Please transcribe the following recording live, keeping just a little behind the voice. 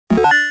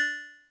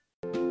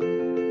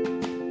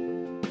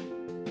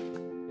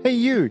Hey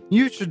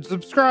you should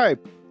subscribe.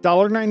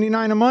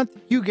 $1.99 a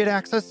month, you get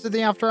access to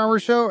the After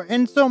Hours show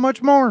and so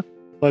much more.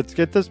 Let's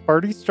get this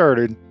party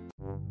started.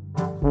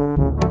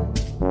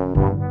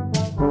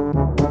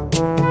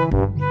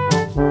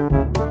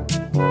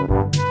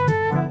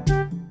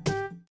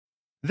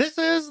 This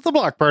is the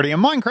Block Party, a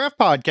Minecraft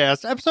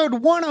podcast, episode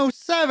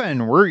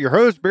 107. We're your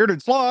hosts,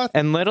 Bearded Sloth.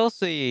 And Little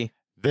C.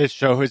 This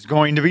show is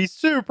going to be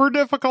super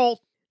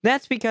difficult.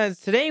 That's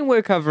because today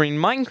we're covering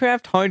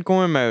Minecraft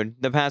Hardcore Mode,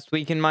 the past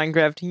week in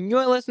Minecraft,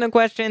 your listener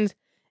questions,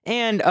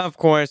 and, of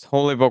course,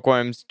 Holy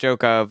Bookworm's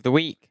Joke of the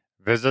Week.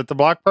 Visit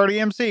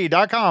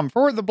theblockpartymc.com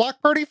for the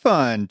Block Party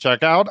fun.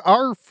 Check out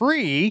our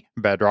free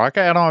Bedrock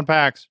add-on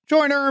packs.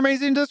 Join our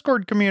amazing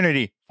Discord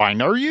community.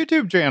 Find our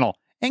YouTube channel.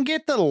 And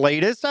get the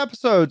latest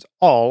episodes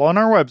all on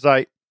our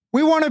website.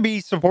 We want to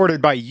be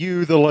supported by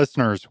you, the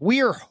listeners. We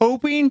are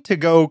hoping to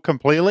go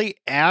completely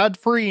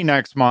ad-free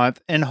next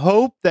month and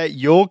hope that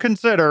you'll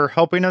consider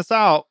helping us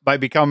out by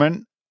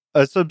becoming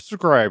a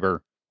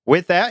subscriber.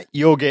 With that,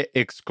 you'll get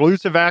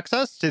exclusive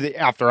access to the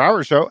After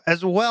Hours show,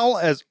 as well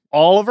as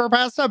all of our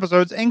past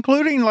episodes,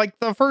 including like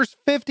the first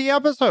 50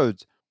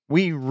 episodes.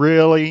 We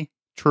really,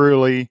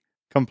 truly,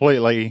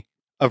 completely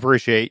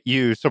appreciate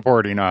you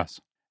supporting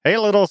us. Hey,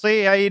 Little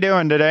C, how you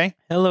doing today?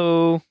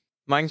 Hello.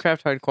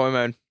 Minecraft Hardcore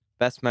Mode.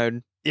 Best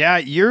mode. Yeah,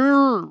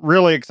 you're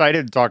really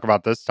excited to talk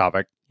about this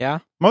topic. Yeah?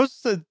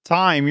 Most of the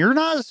time, you're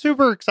not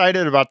super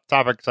excited about the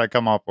topics I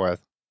come up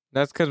with.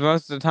 That's because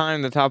most of the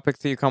time, the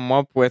topics you come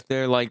up with,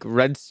 they're like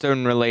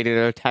redstone related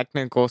or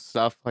technical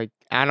stuff, like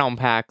add-on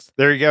packs.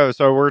 There you go.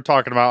 So we're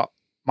talking about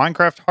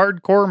Minecraft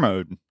Hardcore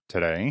Mode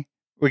today.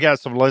 We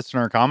got some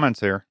listener comments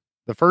here.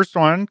 The first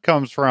one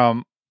comes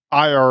from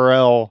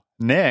IRL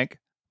Nick.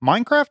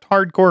 Minecraft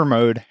Hardcore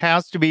Mode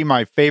has to be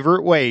my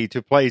favorite way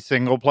to play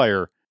single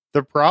player.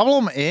 The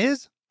problem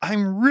is,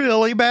 I'm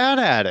really bad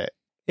at it.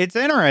 It's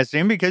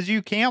interesting because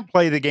you can't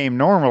play the game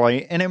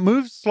normally, and it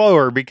moves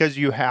slower because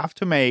you have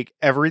to make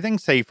everything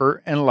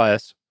safer and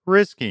less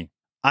risky.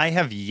 I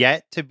have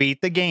yet to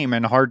beat the game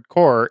in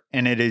hardcore,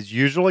 and it is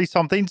usually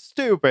something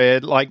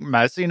stupid like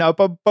messing up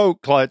a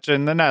boat clutch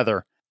in the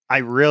nether. I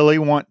really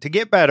want to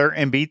get better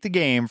and beat the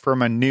game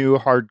from a new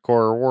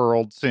hardcore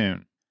world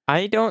soon.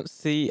 I don't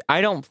play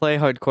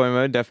hardcore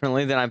mode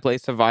differently than I play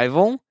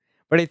survival,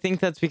 but I think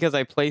that's because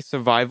I play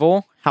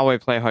survival how I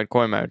play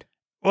hardcore mode.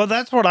 Well,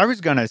 that's what I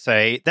was going to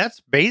say. That's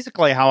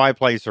basically how I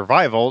play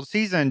survival.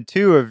 Season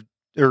 3 of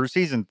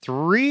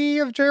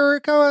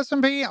Jericho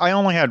SMP, I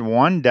only had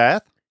one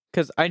death.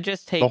 Because I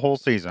just take the whole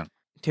season.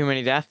 Too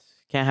many deaths.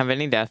 Can't have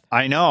any death.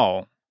 I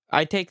know.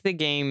 I take the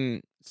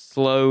game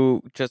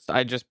slow.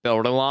 I just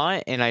build a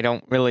lot, and I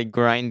don't really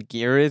grind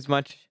gear as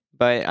much,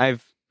 but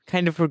I've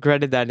kind of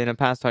regretted that in a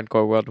past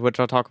hardcore world, which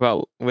I'll talk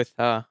about with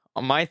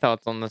my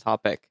thoughts on the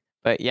topic.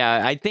 But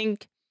yeah, I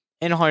think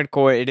in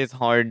hardcore it is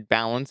hard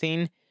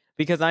balancing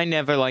because I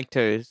never like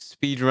to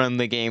speedrun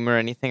the game or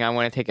anything. I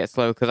want to take it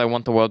slow because I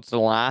want the worlds to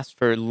last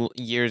for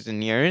years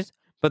and years.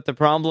 But the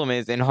problem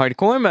is in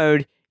hardcore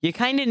mode, you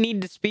kind of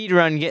need to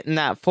speedrun getting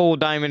that full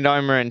diamond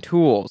armor and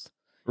tools.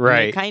 Right.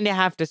 And you kind of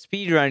have to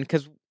speedrun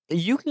because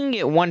you can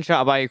get one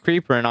shot by a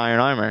creeper in iron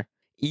armor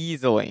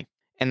easily.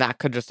 And that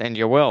could just end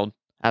your world,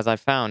 as I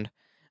found.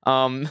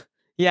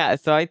 Yeah,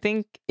 so I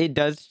think it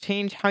does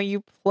change how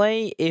you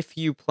play if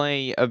you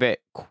play a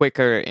bit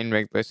quicker in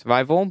regular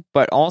survival,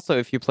 but also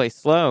if you play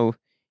slow,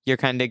 you're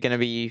kind of going to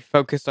be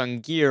focused on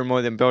gear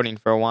more than building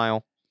for a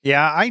while.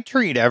 Yeah, I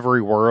treat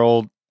every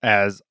world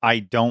as I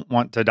don't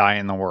want to die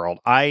in the world.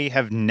 I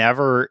have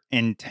never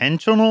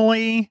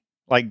intentionally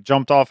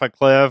jumped off a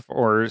cliff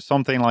or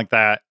something like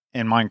that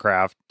in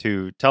Minecraft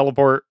to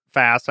teleport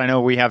fast. I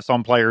know we have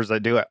some players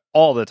that do it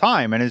all the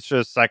time, and it's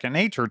just second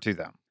nature to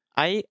them.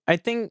 I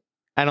think,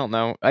 I don't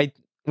know,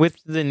 with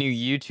the new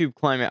YouTube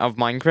climate of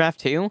Minecraft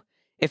too,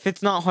 if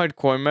it's not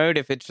hardcore mode,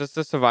 if it's just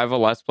a survival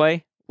let's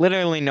play,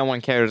 literally no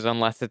one cares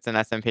unless it's an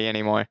SMP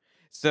anymore.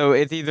 So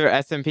it's either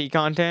SMP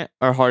content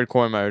or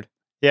hardcore mode.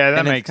 Yeah,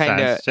 that makes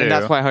sense too. And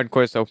that's why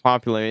hardcore is so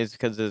popular, is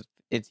because of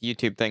its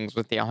YouTube things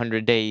with the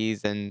 100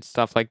 days and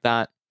stuff like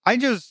that. I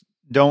just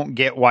don't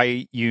get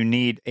why you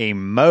need a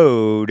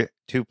mode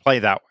to play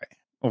that way.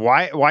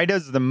 Why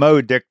does the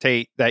mode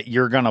dictate that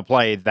you're going to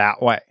play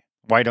that way?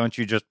 Why don't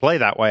you just play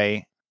that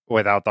way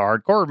without the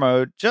hardcore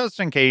mode, just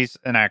in case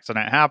an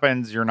accident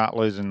happens, you're not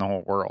losing the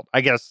whole world?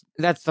 I guess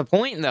that's the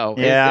point, though.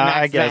 Yeah,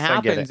 I guess happens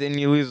I get it. And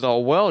you lose the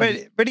whole world.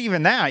 But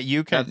even that,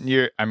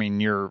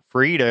 you're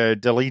free to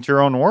delete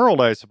your own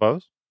world, I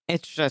suppose.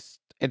 It's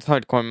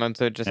hardcore mode,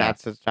 so it just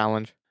adds to the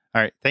challenge.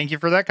 All right, thank you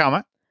for that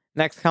comment.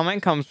 Next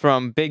comment comes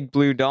from Big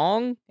Blue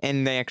Dog,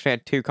 and they actually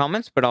had two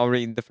comments, but I'll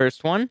read the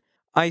first one.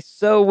 I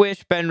so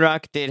wish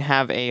Bedrock did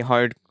have a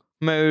hard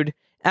mode.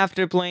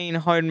 After playing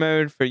hard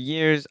mode for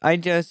years, I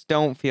just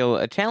don't feel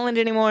a challenge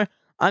anymore.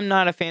 I'm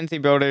not a fancy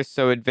builder,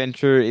 so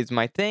adventure is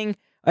my thing.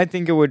 I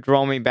think it would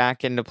draw me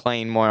back into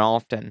playing more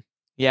often.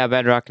 Yeah,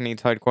 Bedrock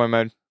needs hardcore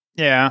mode.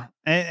 Yeah,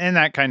 and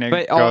that kind of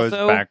goes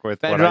back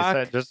with what I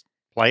said. Just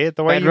play it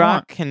the way you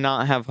want. Bedrock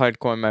cannot have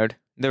hardcore mode.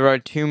 There are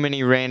too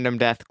many random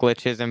death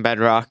glitches in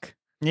Bedrock.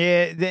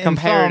 Yeah, and some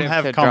Comparative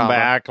have to come Java.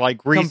 back.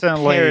 Like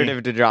recently,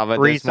 Comparative to Java, there's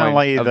more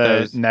recently of the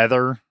those.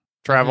 Nether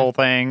travel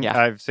thing. Yeah.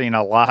 I've seen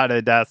a lot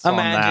of deaths on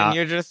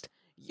Imagine that.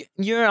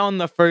 you're on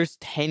the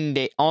first 10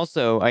 days.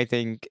 Also, I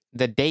think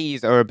the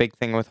days are a big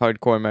thing with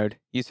hardcore mode.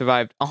 You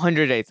survived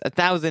 100 days,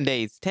 1,000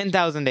 days,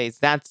 10,000 days.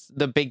 That's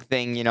the big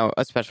thing,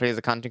 especially as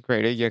a content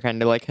creator. You're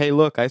kind of like, hey,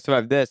 look, I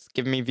survived this.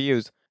 Give me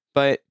views.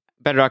 But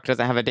Bedrock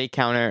doesn't have a day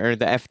counter or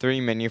the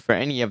F3 menu for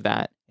any of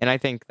that. And I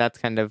think that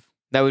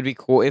would be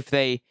cool. If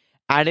they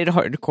added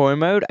hardcore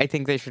mode, I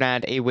think they should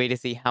add a way to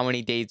see how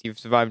many days you've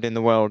survived in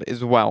the world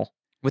as well,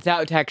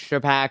 without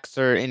texture packs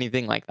or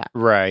anything like that.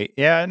 Right.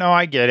 Yeah, no,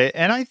 I get it.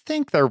 And I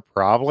think they're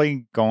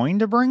probably going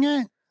to bring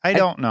it. I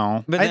don't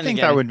know. but I then think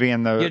again, that would be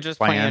in the you're just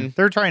plan. playing-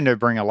 They're trying to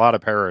bring a lot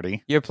of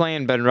parity. You're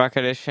playing Bedrock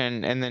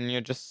Edition, and then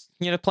you're just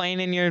playing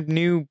in your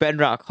new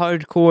Bedrock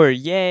hardcore,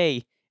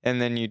 yay! And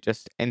then you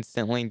just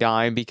instantly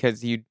die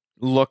because you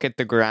look at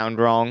the ground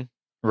wrong.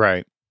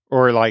 Right.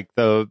 Or like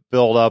the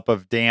buildup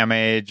of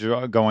damage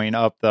going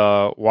up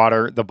the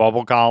water, the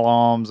bubble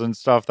columns and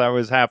stuff that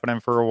was happening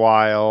for a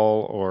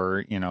while.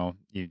 Or,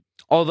 you.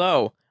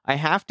 Although, I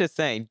have to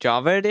say,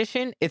 Java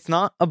Edition, it's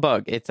not a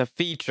bug, it's a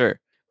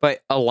feature.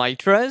 But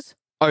Elytras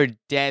are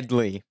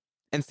deadly.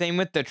 And same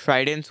with the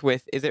tridents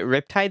is it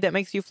Riptide that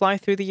makes you fly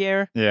through the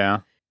air?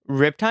 Yeah.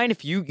 Riptide,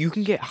 if you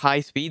can get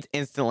high speeds,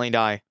 instantly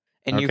die.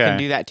 And you can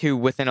do that too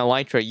with an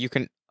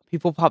Elytra.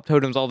 People pop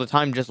totems all the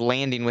time just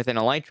landing with an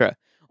Elytra.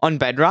 On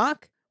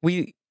Bedrock,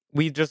 we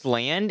just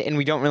land and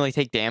we don't really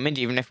take damage,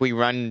 even if we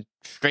run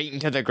straight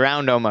into the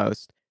ground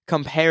almost.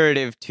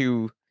 Comparative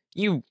to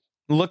you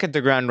look at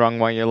the ground wrong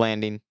while you're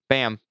landing.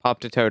 Bam,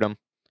 popped a totem.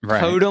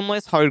 Right.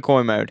 Totemless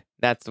hardcore mode.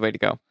 That's the way to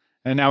go.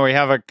 And now we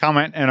have a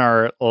comment in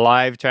our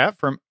live chat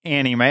from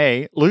Annie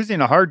Mae.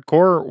 Losing a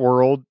hardcore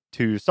world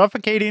to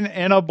suffocating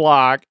in a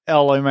block,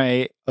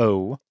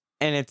 LMAO.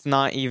 And it's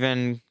not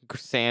even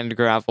sand,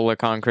 gravel, or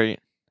concrete.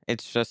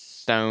 It's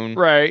just stone.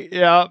 Right.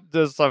 Yeah.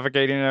 Just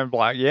suffocating in a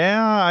block.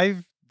 Yeah.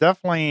 I've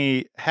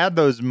definitely had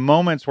those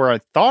moments where I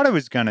thought I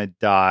was going to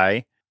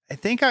die. I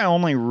think I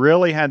only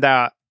really had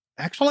that.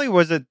 Actually,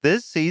 was it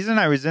this season?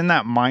 I was in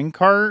that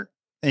minecart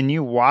and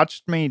you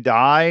watched me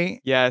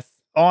die. Yes.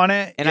 On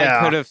it. And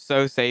I could have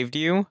so saved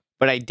you,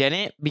 but I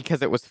didn't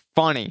because it was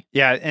funny.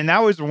 Yeah. And that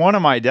was one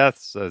of my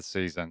deaths this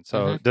season.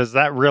 So does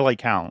that really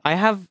count?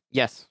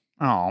 Yes.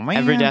 Oh, man.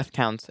 Every death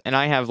counts. And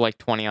I have like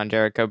 20 on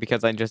Jericho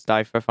because I just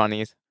die for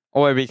funnies.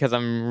 Or because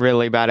I'm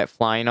really bad at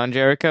flying on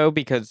Jericho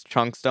because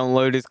chunks don't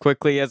load as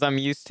quickly as I'm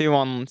used to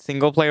on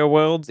single player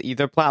worlds,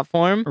 either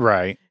platform.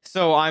 Right.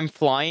 So I'm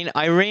flying.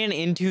 I ran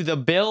into the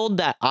build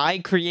that I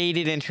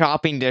created in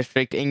Shopping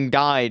District and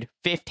died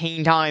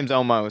 15 times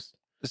almost.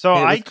 So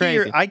I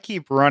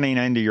keep running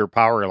into your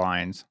power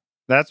lines.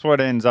 That's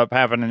what ends up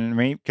happening to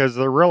me because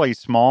they're really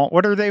small.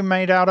 What are they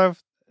made out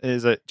of?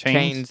 Is it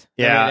chains?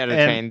 They're Yeah, made out of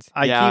and chains.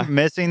 I keep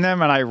missing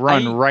them and I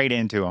run right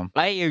into them.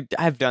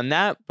 I've done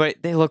that, but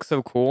they look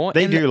so cool.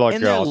 They do look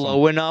and they're awesome.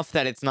 low enough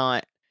that it's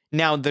not.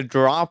 Now the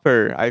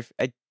dropper, I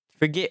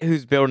forget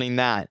who's building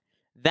that.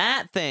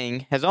 That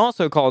thing has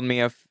also caused me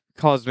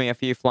a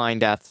few flying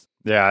deaths.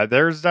 Yeah,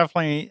 there's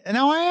definitely.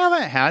 No, I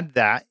haven't had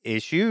that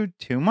issue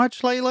too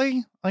much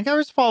lately. Like I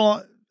was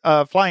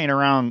flying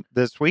around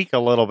this week a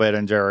little bit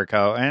in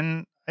Jericho,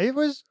 and it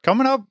was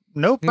coming up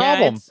no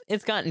problem. Yeah,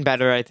 it's gotten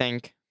better, I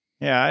think.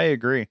 Yeah, I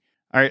agree.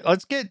 All right,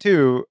 let's get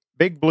to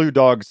Big Blue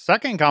Dog's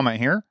second comment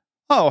here.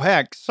 Oh,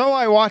 heck. So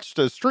I watched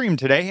a stream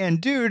today, and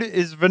dude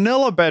is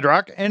vanilla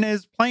Bedrock and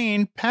is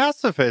playing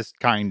pacifist,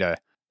 kinda.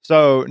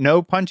 So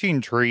no punching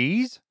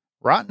trees,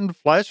 rotten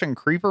flesh, and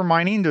creeper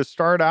mining to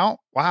start out.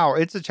 Wow,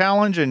 it's a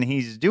challenge, and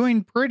he's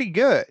doing pretty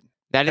good.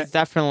 That is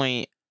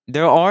definitely...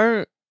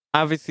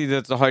 Obviously,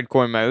 there's a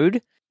hardcore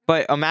mode,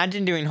 but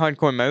imagine doing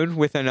hardcore mode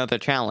with another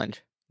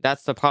challenge.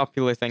 That's the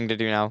popular thing to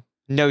do now.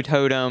 No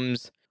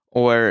totems,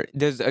 or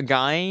there's a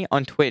guy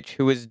on Twitch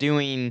who was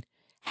doing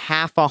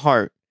half a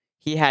heart.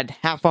 He had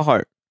half a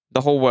heart, the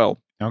whole world.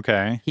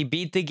 Okay. He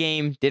beat the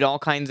game, did all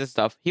kinds of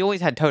stuff. He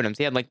always had totems.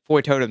 He had like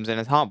 4 totems in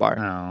his hotbar.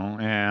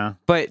 Oh, yeah.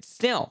 But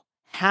still,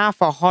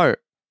 half a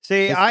heart.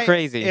 See, it's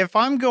crazy. If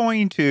I'm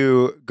going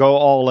to go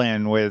all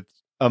in with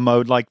a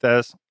mode like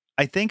this,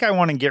 I think I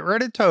want to get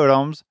rid of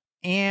totems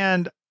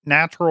and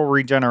natural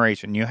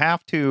regeneration. You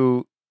have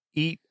to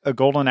eat a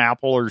golden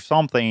apple or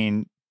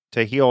something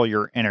to heal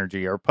your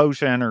energy, or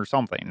potion or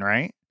something,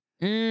 right?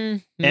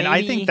 Maybe. And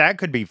I think that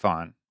could be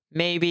fun.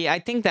 Maybe. I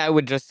think that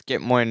would just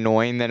get more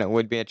annoying than it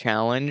would be a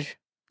challenge.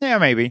 Yeah,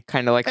 maybe.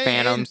 Kind of like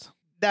Phantoms. And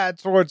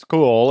that's what's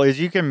cool, is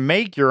you can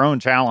make your own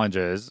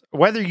challenges,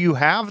 whether you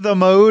have the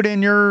mode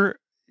in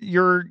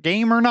your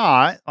game or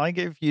not. Like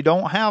if you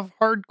don't have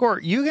hardcore,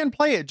 you can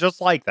play it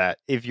just like that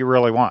if you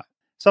really want.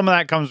 Some of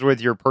that comes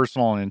with your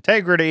personal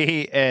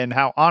integrity and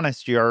how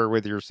honest you are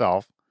with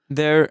yourself.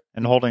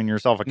 And holding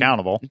yourself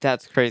accountable.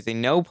 That's crazy.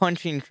 No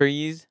punching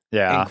trees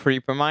and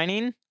creeper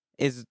mining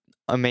is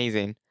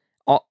amazing.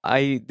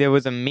 There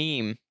was a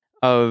meme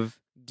of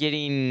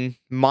getting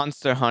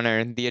Monster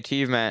Hunter, the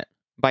achievement,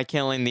 by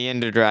killing the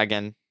Ender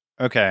Dragon.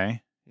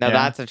 Okay. Now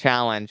that's a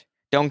challenge.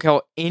 Don't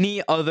kill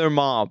any other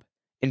mob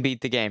and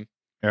beat the game.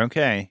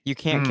 Okay. You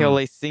can't kill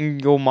a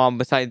single mob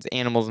besides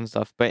animals and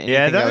stuff, but anything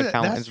Yeah, that would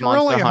count that's as Monster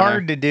really Hunter.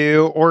 hard to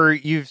do. Or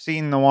you've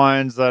seen the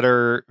ones that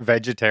are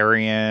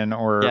vegetarian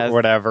or Yes.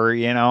 whatever,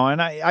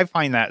 and I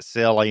find that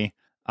silly.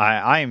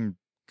 I'm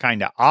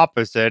kind of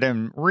opposite.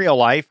 In real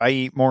life, I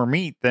eat more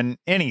meat than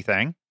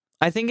anything.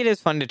 I think it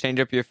is fun to change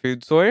up your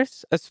food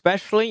source,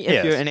 especially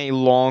if you're Yes. in a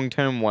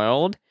long-term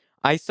world.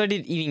 I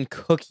started eating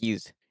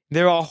cookies.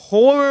 They're a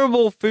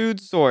horrible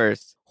food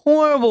source.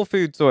 Horrible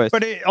food source.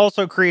 But it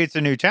also creates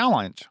a new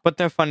challenge. But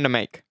they're fun to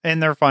make.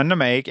 And they're fun to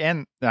make.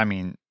 And I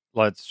mean,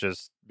 let's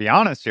just be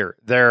honest here.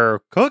 They're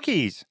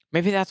cookies.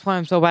 Maybe that's why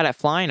I'm so bad at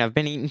flying. I've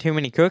been eating too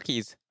many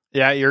cookies.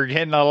 Yeah, you're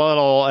getting a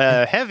little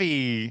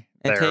heavy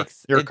there.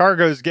 Your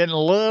cargo's getting a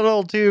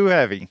little too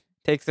heavy.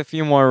 Takes a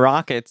few more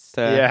rockets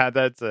to... Yeah,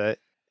 that's it.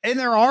 And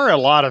there are a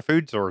lot of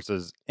food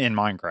sources in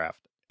Minecraft.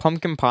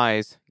 Pumpkin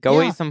pies.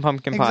 Go eat some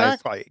pumpkin pies.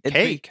 Exactly.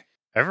 Cake.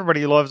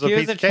 Everybody loves a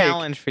piece of cake. Here's a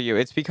challenge for you.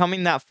 It's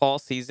becoming that fall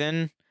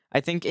season.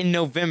 I think in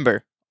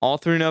November. All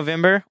through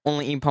November,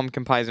 only eat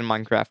pumpkin pies in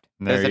Minecraft.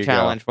 There's a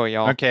challenge for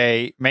y'all.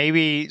 Okay,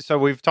 maybe. So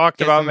we've talked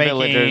about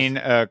making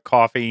a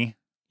coffee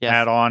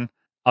add-on.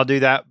 I'll do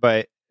that,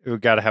 but we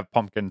got to have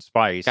pumpkin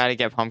spice. Got to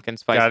get pumpkin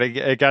spice.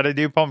 Got to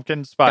do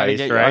pumpkin spice,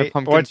 right?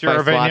 What's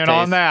your opinion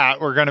on that?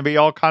 We're going to be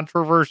all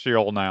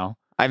controversial now.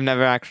 I've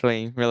never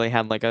actually really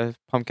had like a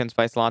pumpkin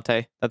spice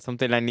latte. That's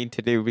something I need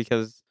to do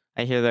because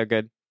I hear they're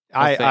good.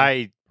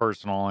 I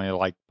personally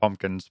like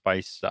pumpkin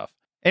spice stuff.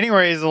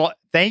 Anyways,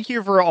 thank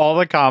you for all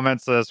the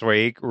comments this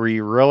week.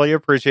 We really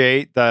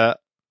appreciate the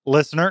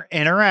listener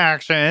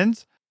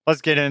interactions.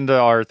 Let's get into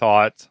our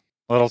thoughts.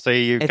 Little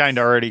C, you kind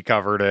of already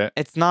covered it.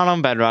 It's not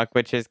on Bedrock,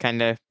 which is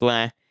kind of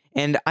blah.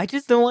 And I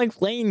just don't like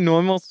playing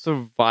normal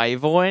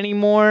survival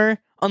anymore.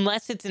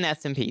 Unless it's an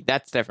SMP.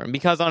 That's different.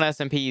 Because on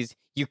SMPs,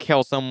 you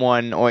kill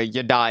someone or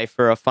you die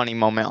for a funny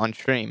moment on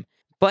stream.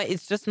 But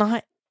it's just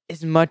not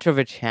as much of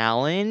a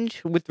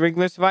challenge with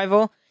regular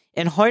survival.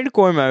 And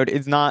hardcore mode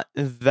is not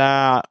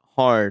that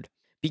hard.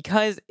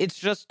 Because it's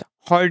just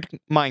hard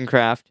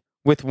Minecraft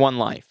with one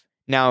life.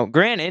 Now,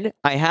 granted,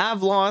 I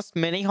have lost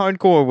many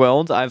hardcore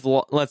worlds.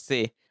 Let's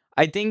see.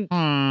 I think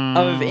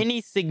of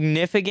any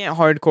significant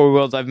hardcore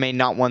worlds I've made,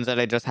 not ones that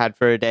I just had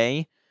for a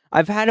day.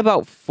 I've had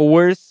about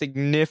 4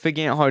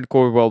 significant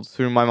hardcore worlds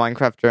through my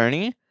Minecraft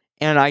journey.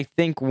 And I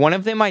think one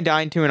of them I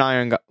died to an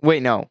iron...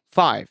 Wait, no.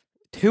 5.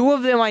 2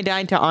 of them I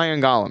died to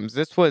iron golems.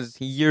 This was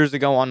years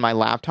ago on my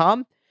laptop.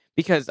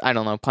 Because, I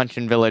don't know,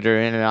 punching villager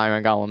in an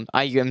iron golem.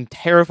 I am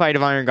terrified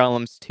of iron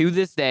golems to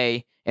this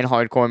day in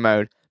hardcore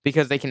mode.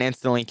 Because they can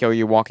instantly kill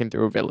you walking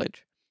through a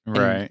village.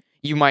 Right. And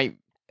you might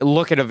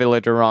look at a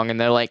villager wrong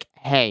and they're like,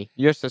 hey,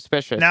 you're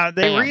suspicious. Now,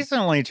 they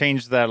recently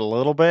changed that a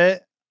little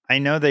bit. I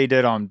know they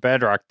did on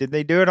Bedrock. Did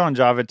they do it on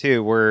Java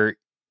too, where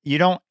you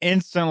don't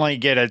instantly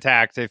get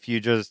attacked if you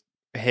just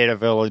hit a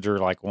villager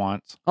like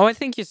once? Oh, I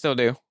think you still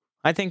do.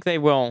 I think they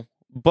will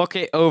book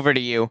it over to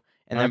you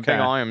and then big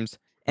arms.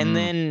 And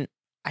then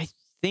I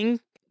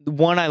think the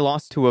one I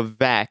lost to a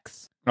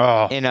Vex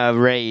in a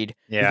raid.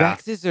 Yeah.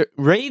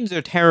 Raids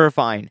are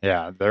terrifying.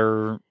 Yeah,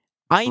 they're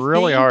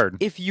really hard.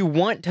 If you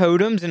want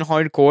totems in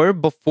hardcore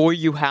before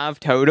you have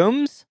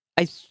totems,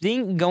 I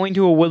think going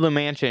to a woodland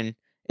mansion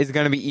is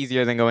going to be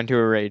easier than going to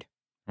a raid.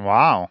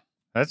 Wow.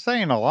 That's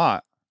saying a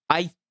lot.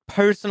 I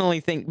personally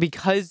think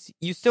because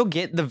you still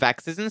get the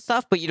Vexes and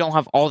stuff, but you don't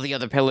have all the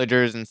other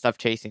pillagers and stuff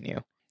chasing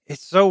you.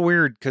 It's so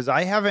weird because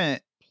I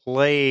haven't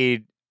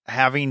played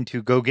having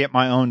to go get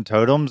my own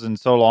totems in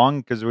so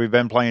long because we've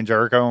been playing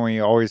Jericho and we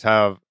always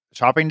have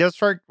shopping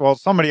district. Well,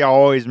 somebody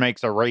always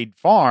makes a raid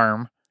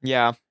farm.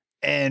 Yeah.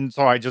 And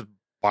so I just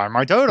buy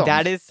my totems.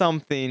 That is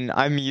something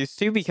I'm used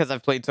to because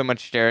I've played so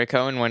much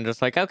Jericho and when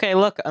just like, okay,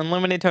 look,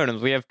 unlimited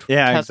totems. We have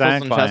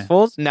chestfuls and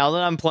chestfuls. Now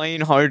that I'm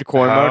playing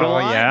hardcore mode a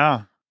lot,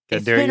 yeah.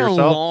 It's been a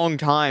long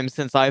time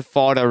since I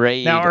fought a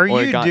raid. Now, are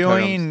you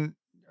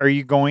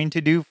going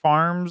to do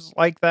farms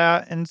like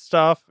that and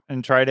stuff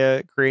and try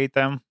to create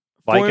them?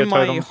 Like for a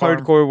my farm?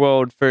 hardcore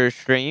world for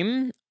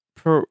stream,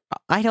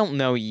 I don't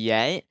know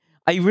yet.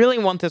 I really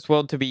want this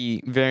world to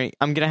be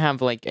I'm going to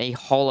have like a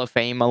hall of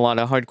fame a lot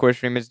of hardcore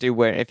streamers do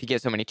where if you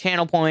get so many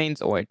channel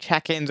points or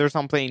check-ins or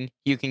something,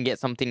 you can get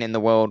something in the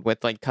world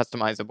with like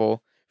customizable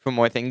for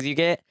more things you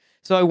get.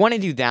 So I want to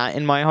do that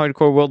in my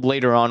hardcore world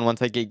later on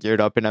once I get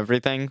geared up and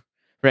everything.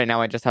 Right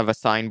now I just have a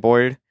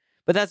signboard.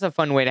 But that's a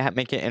fun way to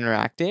make it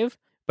interactive.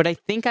 But I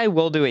think I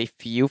will do a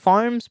few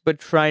farms, but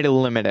try to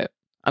limit it.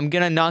 I'm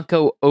going to not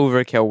go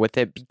overkill with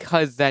it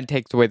because that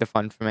takes away the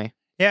fun for me.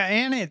 Yeah,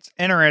 and it's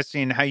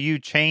interesting how you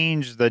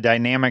change the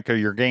dynamic of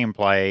your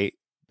gameplay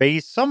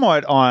based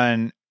somewhat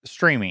on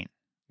streaming.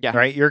 Yeah.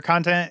 Right? Your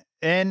content,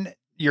 and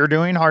you're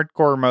doing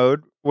hardcore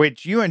mode,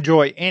 which you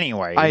enjoy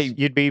anyways.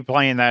 You'd be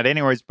playing that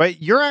anyways, but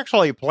you're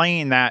actually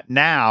playing that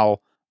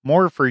now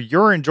more for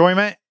your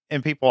enjoyment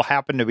and people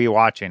happen to be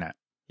watching it.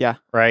 Yeah.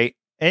 Right?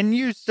 And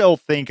you still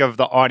think of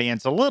the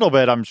audience a little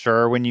bit, I'm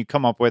sure, when you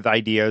come up with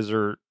ideas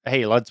or,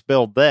 hey, let's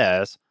build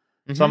this.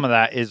 Mm-hmm. Some of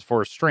that is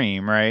for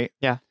stream, right?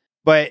 Yeah.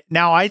 But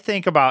now I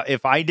think about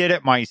if I did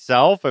it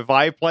myself, if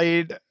I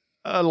played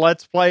a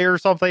Let's Play or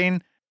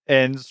something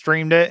and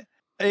streamed it,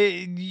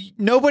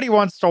 nobody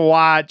wants to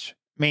watch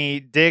me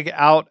dig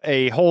out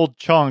a whole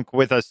chunk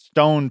with a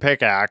stone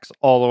pickaxe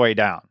all the way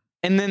down.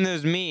 And then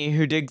there's me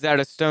who digs out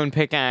a stone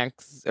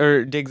pickaxe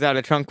or digs out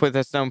a trunk with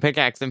a stone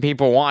pickaxe and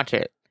people watch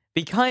it.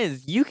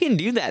 Because you can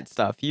do that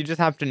stuff. You just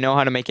have to know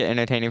how to make it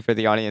entertaining for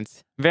the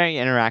audience. Very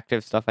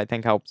interactive stuff, I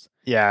think, helps.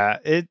 Yeah,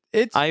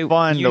 it's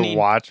fun to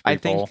watch people. I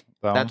think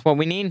that's what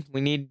we need.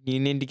 You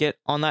need to get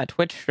on that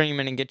Twitch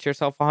streaming and get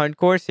yourself a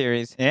hardcore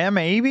series. Yeah,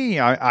 maybe.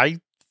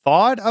 I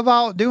thought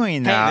about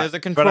doing that. Hey, there's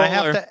a controller. But I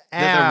have to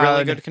add, there's a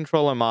really good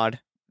controller mod.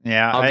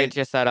 Yeah, I'll get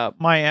you set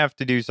up. Might have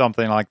to do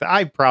something like that.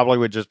 I probably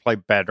would just play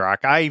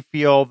Bedrock. I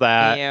feel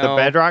that the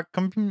Bedrock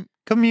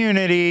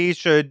community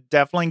should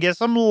definitely get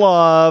some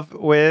love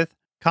with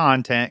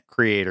content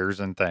creators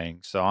and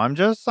things. So I'm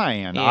just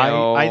saying.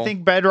 I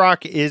think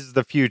Bedrock is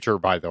the future,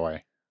 by the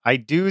way. I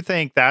do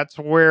think that's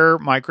where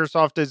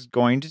Microsoft is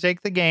going to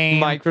take the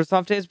game.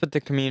 Microsoft is, but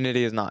the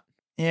community is not.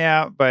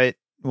 Yeah, but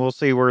we'll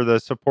see where the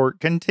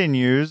support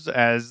continues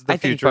as the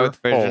future I think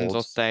both versions holds.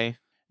 will stay.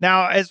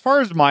 Now, as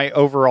far as my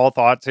overall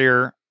thoughts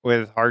here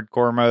with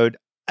hardcore mode,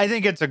 I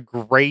think it's a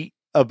great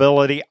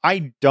ability.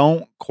 I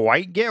don't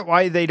quite get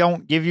why they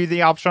don't give you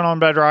the option on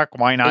Bedrock.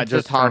 Why not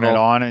just turn it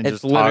on and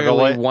just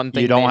toggle it? One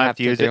thing you don't have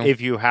to use it.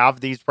 If you have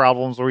these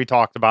problems we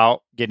talked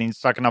about, getting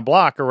stuck in a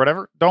block or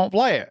whatever, don't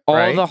play it.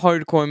 All the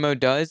hardcore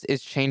mode does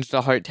is change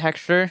the heart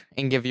texture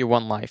and give you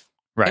one life.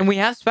 Right. And we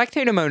have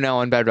spectator mode now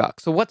on Bedrock,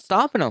 so what's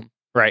stopping them?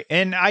 Right.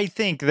 And I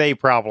think they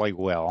probably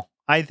will.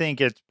 I think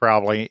it's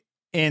probably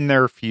in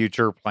their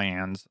future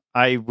plans.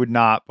 I would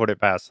not put it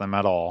past them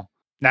at all.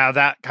 Now,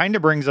 that kind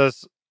of brings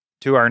us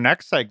to our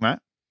next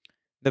segment.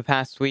 The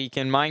past week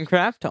in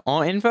Minecraft,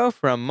 all info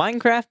from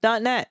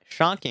Minecraft.net.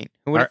 Shocking.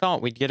 Who would have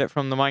thought we'd get it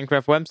from the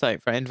Minecraft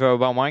website for info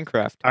about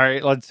Minecraft? All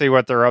right, let's see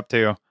what they're up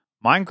to.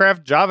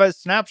 Minecraft Java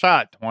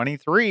Snapshot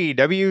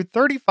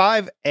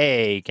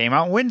 23W35A came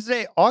out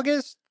Wednesday,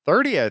 August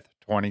 30th,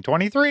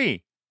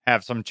 2023.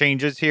 Have some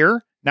changes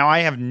here. Now, I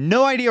have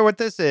no idea what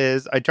this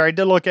is. I tried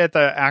to look at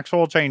the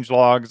actual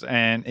changelogs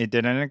and it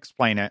didn't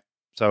explain it.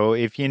 So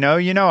if you know,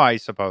 I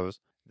suppose.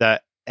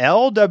 The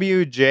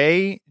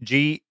LWJGL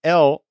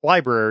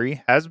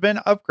library has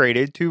been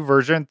upgraded to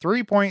version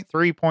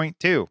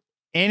 3.3.2.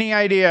 Any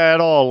idea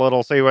at all,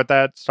 Little C, what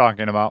that's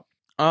talking about?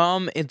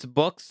 It's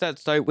books that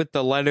start with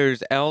the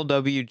letters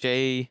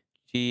LWJGL.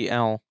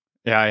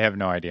 Yeah, I have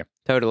no idea.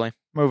 Totally.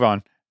 Move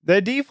on. The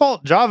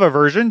default Java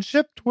version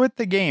shipped with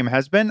the game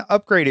has been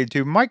upgraded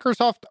to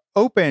Microsoft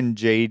Open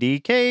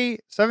JDK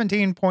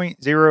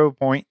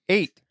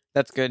 17.0.8.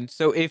 That's good.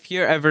 So if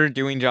you're ever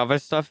doing Java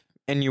stuff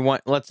and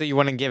let's say you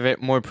want to give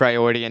it more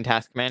priority in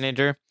Task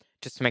Manager,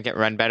 just to make it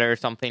run better or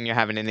something, you're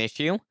having an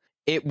issue,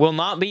 it will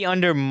not be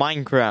under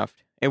Minecraft.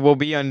 It will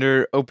be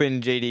under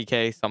Open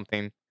JDK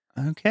something.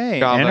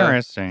 Okay, Java.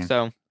 Interesting.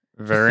 So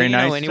very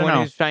nice anyone to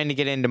know. who's trying to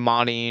get into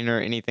modding or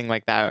anything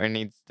like that or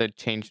needs to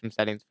change some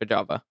settings for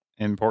Java.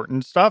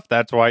 Important stuff.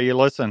 That's why you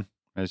listen,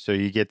 so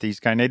you get these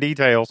kind of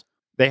details.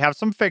 They have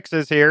some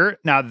fixes here.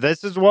 Now,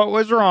 this is what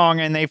was wrong,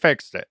 and they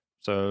fixed it.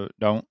 So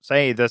don't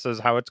say this is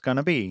how it's going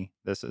to be.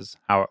 This is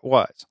how it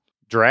was.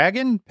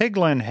 Dragon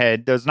Piglin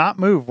head does not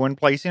move when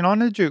placing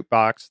on a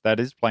jukebox that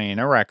is playing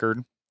a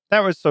record.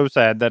 That was so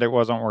sad that it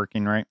wasn't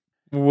working right.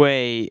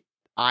 Wait,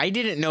 I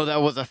didn't know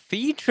that was a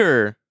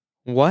feature.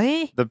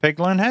 What? The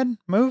Piglin head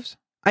moves?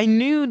 I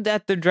knew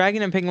that the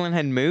Dragon and Piglin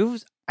head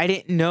moves. I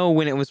didn't know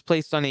when it was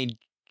placed on a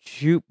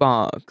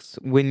jukebox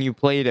when you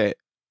played it.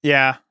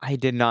 Yeah. I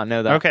did not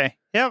know that. Okay.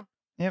 Yep.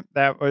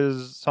 That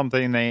was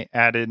something they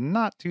added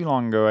not too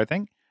long ago, I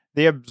think.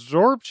 The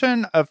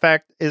absorption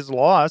effect is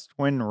lost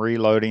when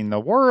reloading the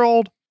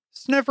world.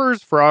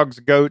 Sniffers, frogs,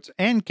 goats,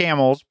 and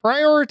camels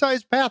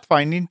prioritize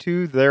pathfinding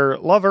to their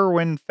lover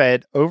when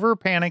fed over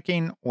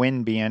panicking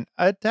when being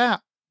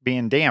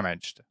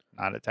damaged,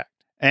 not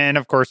attacked. And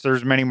of course,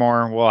 there's many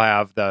more. We'll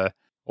have the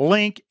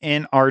link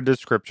in our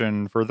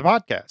description for the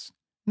podcast.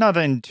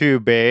 Nothing too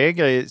big.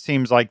 It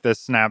seems like the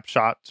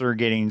snapshots are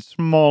getting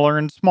smaller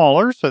and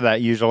smaller, so that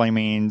usually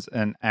means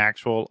an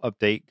actual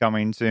update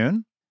coming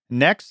soon.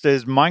 Next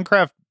is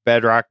Minecraft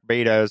Bedrock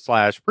Beta /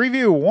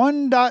 Preview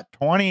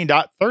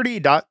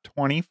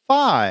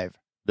 1.20.30.25.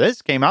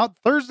 This came out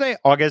Thursday,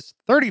 August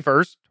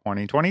 31st,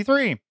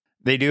 2023.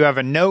 They do have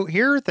a note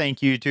here.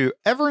 Thank you to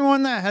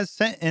everyone that has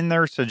sent in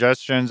their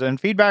suggestions and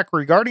feedback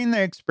regarding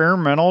the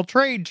experimental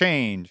trade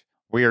change.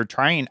 We are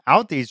trying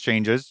out these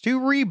changes to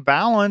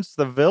rebalance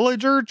the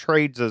villager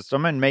trade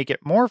system and make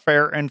it more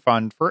fair and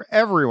fun for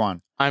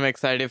everyone. I'm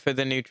excited for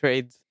the new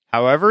trades.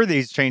 However,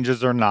 these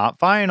changes are not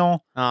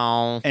final.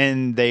 Oh.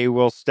 And they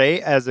will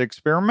stay as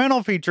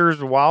experimental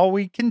features while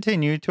we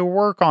continue to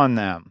work on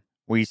them.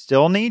 We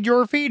still need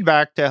your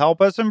feedback to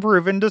help us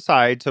improve and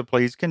decide, so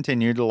please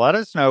continue to let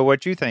us know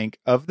what you think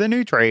of the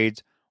new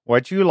trades,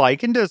 what you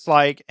like and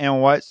dislike,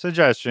 and what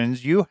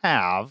suggestions you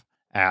have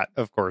at,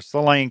 of course,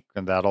 the link,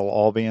 and that'll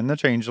all be in the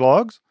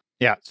changelogs.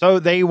 Yeah, so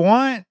they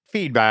want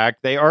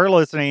feedback. They are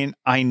listening.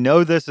 I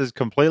know this is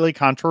completely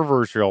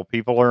controversial.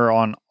 People are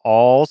on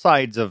all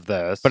sides of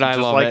this. But I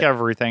just love like it.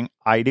 everything.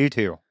 I do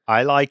too.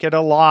 I like it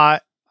a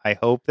lot. I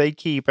hope they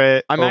keep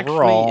it I'm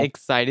overall. actually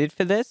excited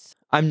for this.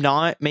 I'm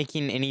not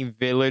making any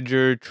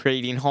villager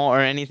trading hall or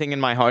anything in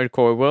my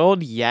hardcore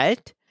world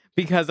yet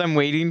because I'm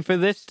waiting for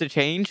this to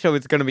change. So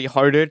it's going to be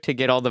harder to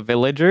get all the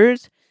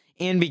villagers.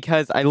 And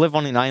because I live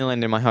on an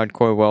island in my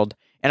hardcore world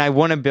and I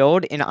want to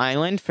build an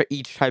island for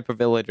each type of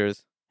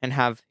villagers and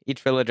have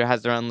each villager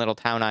has their own little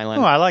town Oh,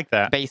 island I like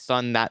that. based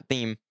on that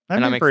theme.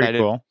 That'd And be I'm pretty excited.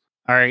 cool.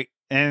 All right.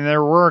 And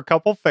there were a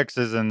couple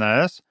fixes in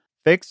this.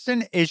 Fixed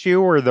an issue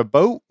where the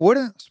boat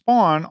wouldn't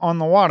spawn on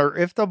the water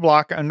if the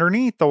block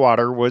underneath the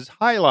water was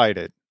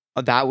highlighted.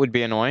 Oh, that would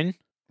be annoying.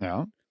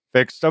 Yeah.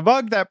 Fixed a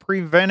bug that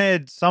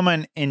prevented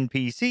summon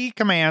NPC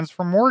commands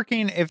from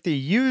working if the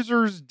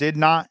users did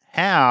not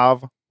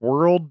have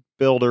world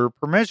builder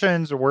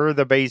permissions where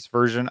the base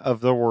version of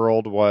the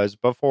world was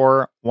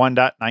before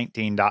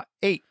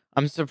 1.19.8.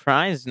 I'm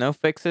surprised no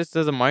fixes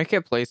to the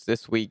marketplace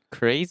this week.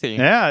 Crazy.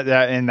 Yeah,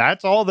 and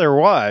that's all there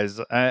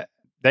was.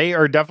 They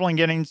are definitely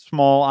getting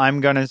small. I'm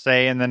going to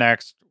say in the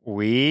next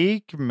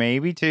week,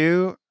 maybe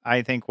two,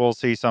 I think we'll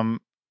see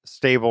some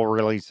stable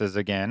releases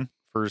again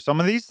for some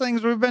of these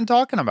things we've been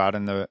talking about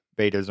in the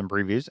betas and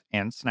previews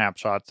and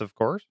snapshots, of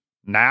course.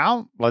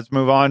 Now, let's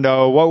move on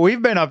to what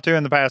we've been up to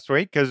in the past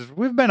week because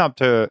we've been up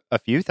to a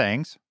few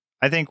things.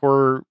 I think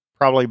we're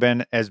probably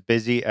been as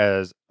busy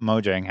as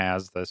Mojang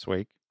has this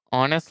week.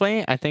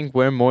 Honestly, I think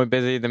we're more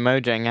busy than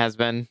Mojang has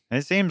been.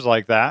 It seems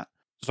like that.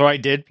 So I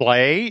did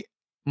play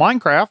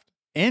Minecraft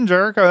in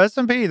Jericho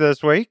SMP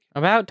this week.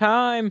 About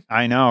time.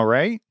 I know,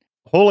 right?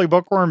 Holy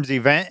Bookworms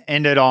event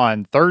ended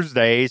on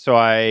Thursday, so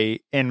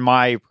in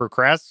my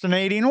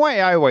procrastinating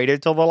way, I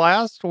waited till the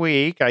last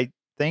week. I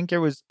think it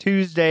was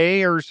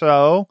Tuesday or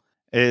so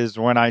is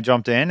when I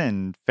jumped in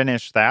and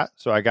finished that.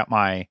 So I got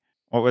my,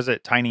 what was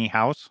it, tiny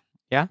house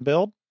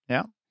build?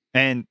 Yeah.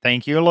 And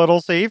thank you,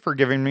 Little C, for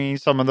giving me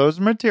some of those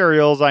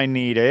materials I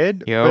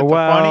needed. You're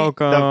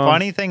welcome. The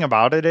funny thing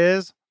about it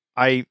is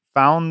I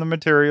found the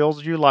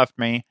materials you left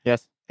me.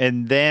 Yes.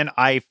 And then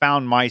I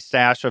found my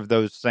stash of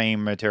those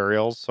same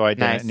materials, so I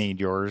didn't need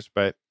yours,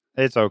 but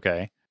it's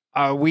okay.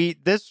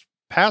 This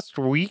past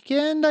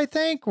weekend, I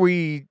think,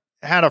 we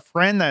had a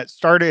friend that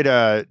started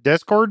a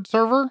Discord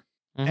server,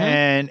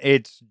 and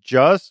it's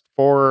just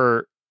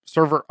for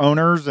server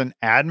owners and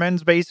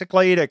admins,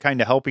 basically, to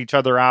kind of help each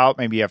other out.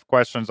 Maybe you have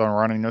questions on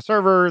running the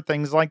server,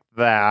 things like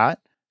that.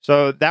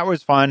 So that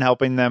was fun,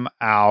 helping them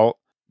out,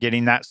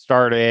 getting that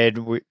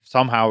started.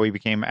 Somehow we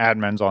became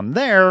admins on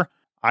there.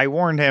 I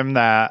warned him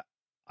that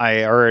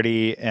I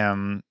already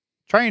am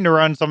trying to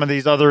run some of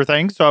these other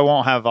things, so I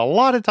won't have a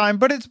lot of time,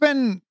 but it's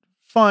been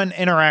fun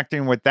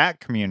interacting with that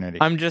community.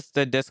 I'm just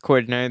a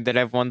Discord nerd that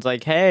everyone's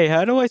like, hey,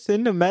 how do I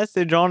send a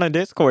message on a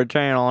Discord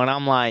channel? And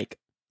I'm like,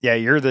 yeah,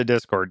 you're the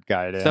Discord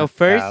guy. So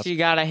first you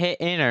gotta hit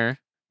enter,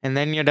 and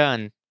then you're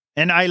done.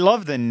 And I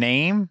love the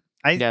name.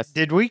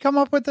 Did we come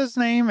up with this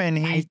name?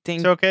 And I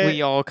think took it?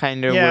 we all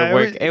kind of were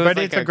working. But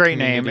it's a great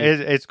name.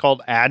 It's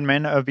called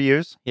Admin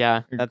Abuse.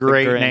 Yeah, that's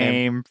great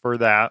name for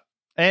that.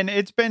 And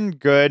it's been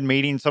good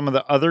meeting some of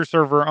the other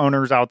server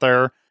owners out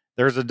there.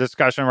 There's a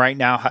discussion right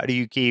now. How do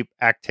you keep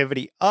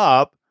activity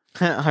up?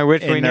 I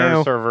wish we in their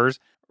knew. servers.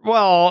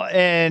 Well,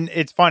 and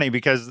it's funny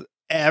because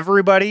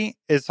everybody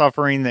is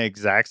suffering the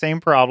exact same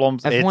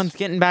problems. Everyone's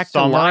getting back to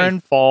summer life.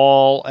 and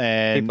fall,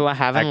 and people are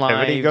having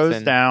activity lives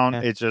goes down.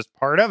 Yeah. It's just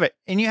part of it,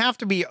 and you have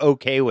to be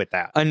okay with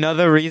that.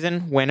 Another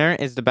reason winter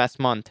is the best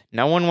month.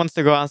 No one wants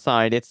to go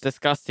outside. It's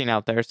disgusting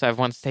out there, so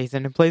everyone stays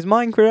in and plays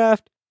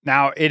Minecraft.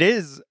 Now, it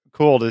is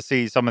cool to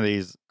see some of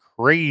these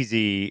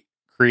crazy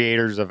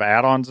creators of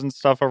add-ons and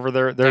stuff over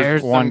there.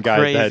 There's one some guy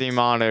crazy that's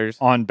modders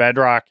on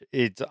Bedrock.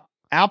 It's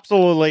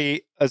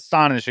absolutely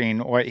astonishing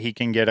what he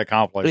can get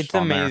accomplished. It's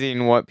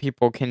amazing what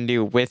people can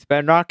do with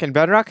Bedrock, and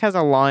Bedrock has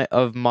a lot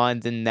of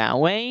mods in that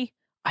way.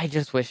 I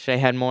just wish they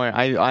had more.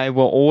 I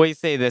will always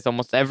say this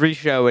almost every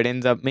show. It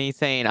ends up me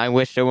saying I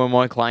wish there were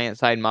more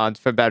client-side mods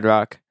for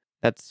Bedrock.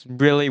 That's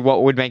really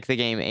what would make the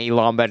game a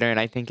lot better, and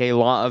I think a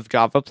lot of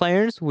Java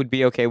players would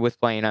be okay with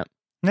playing it.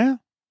 Yeah,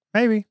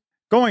 maybe.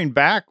 Going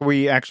back,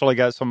 we actually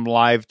got some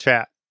live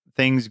chat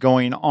things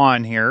going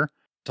on here,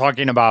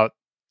 talking about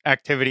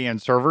activity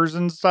and servers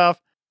and stuff.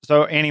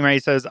 So Anime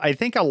says, I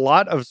think a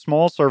lot of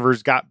small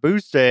servers got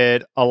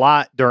boosted a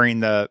lot during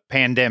the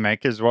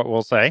pandemic, is what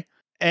we'll say.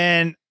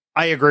 And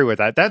I agree with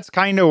that. That's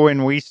kind of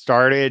when we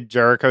started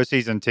Jericho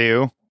Season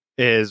 2,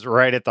 is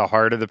right at the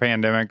heart of the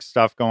pandemic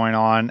stuff going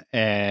on.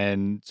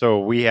 And so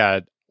we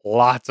had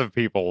lots of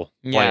people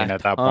playing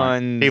at that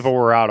point. People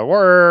were out of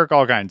work,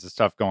 all kinds of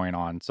stuff going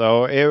on.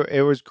 So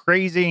it was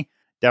crazy.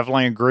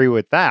 Definitely agree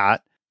with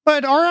that.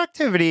 But our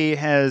activity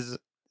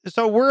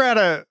so we're at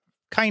a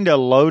kind of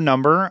low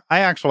number. I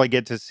actually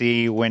get to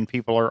see when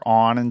people are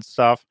on and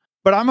stuff,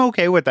 but I'm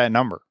okay with that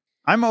number.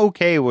 I'm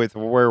okay with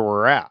where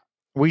we're at.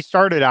 We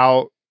started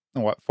out,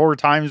 4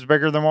 times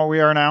bigger than what we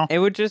are now? It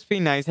would just be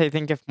nice, I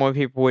think, if more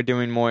people were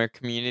doing more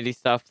community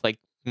stuff, like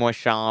more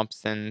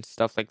shops and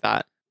stuff like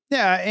that.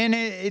 Yeah, and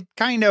it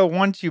kind of,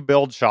 once you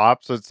build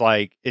shops, it's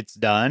like it's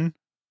done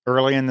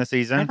early in the I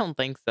season. don't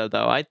think so,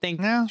 though. I think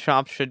Yeah.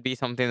 shops should be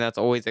something that's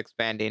always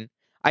expanding.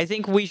 I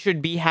think we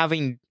should be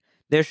having.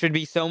 There should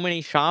be so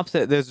many shops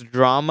that there's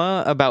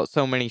drama about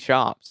so many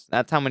shops.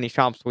 That's how many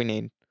shops we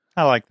need.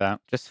 I like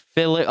that. Just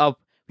fill it up.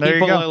 There you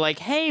People go. are like,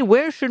 "Hey,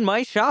 where should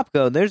my shop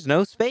go? There's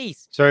no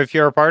space." So if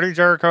you're a part of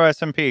Jericho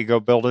SMP, go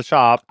build a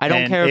shop. I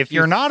don't And care if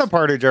you're not a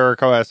part of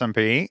Jericho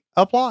SMP,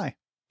 apply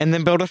And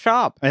then build a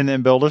shop. and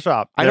then build a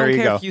shop. I There don't you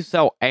care go. if you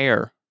sell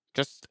air.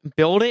 Just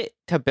build it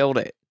to build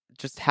it.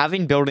 Just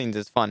having buildings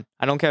is fun.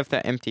 I don't care if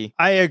they're empty.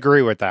 I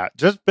agree with that.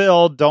 Just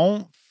build.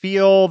 Don't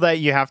feel that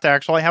you have to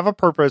actually have a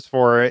purpose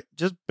for it.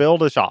 Just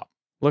build a shop.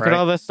 Look Right. at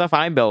all the stuff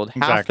I build. Half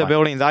Exactly. the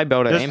buildings I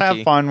build are Just empty.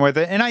 have fun with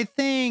it. And I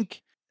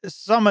think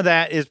some of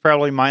that is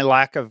probably my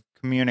lack of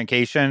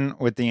communication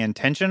with the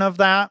intention of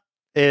that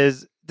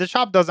is the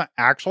shop doesn't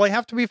actually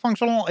have to be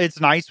functional. It's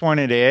nice when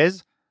it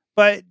is,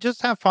 but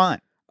just have fun.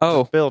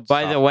 Oh, Just build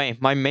by stuff. the way,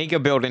 my mega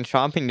building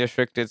shopping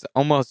district is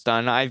almost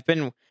done. I've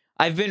been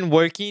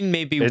working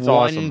maybe It's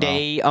one awesome, though.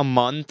 day a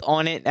month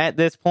on it at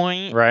this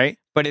point, Right?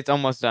 but it's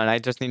almost done. I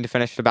just need to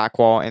finish the back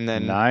wall and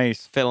then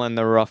Nice. fill in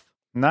the roof.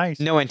 Nice.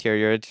 No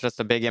interior. It's just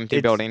a big empty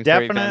It's building. For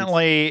events.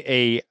 definitely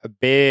a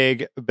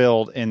big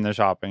build in the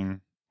shopping.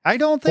 I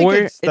don't think Or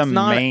it's the it's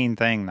not- main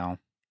thing, though.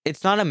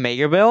 It's not a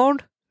mega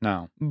build,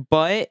 No.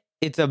 but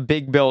it's a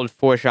big build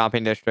for a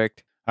shopping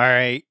district. All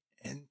right.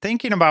 And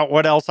thinking about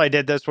what else I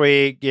did this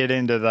week, get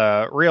into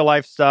the real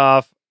life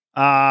stuff.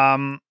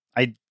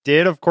 I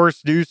did, of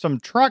course, do some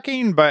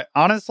trucking, but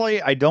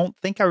honestly, I don't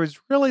think I was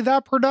really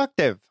that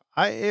productive.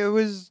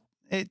 It's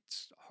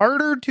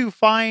harder to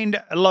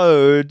find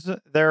loads.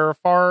 They're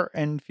far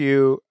and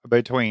few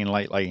between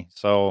lately.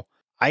 So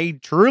I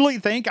truly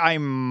think I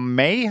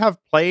may have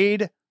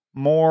played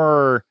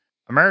more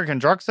American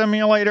Truck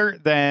Simulator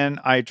than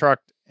I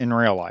trucked in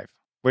real life,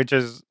 which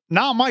is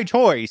not my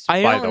choice.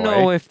 I by don't the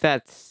know way. if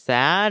that's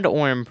sad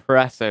or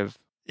impressive.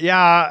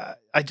 Yeah,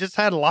 I just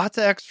had lots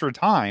of extra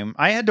time.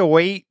 I had to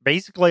wait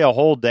basically a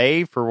whole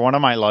day for one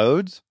of my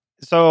loads.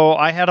 So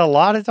I had a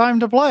lot of time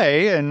to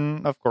play.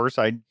 And of course,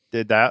 I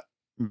did that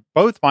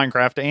both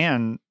Minecraft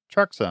and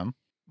Truck Sim.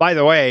 By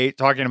the way,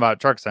 talking about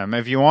Truck Sim,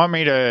 if you want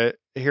to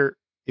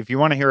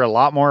hear a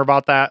lot more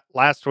about that,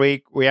 last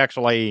week we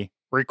actually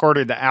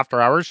recorded the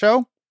After Hours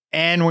show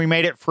and we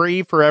made it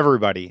free for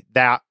everybody,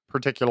 that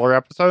particular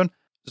episode.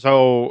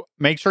 So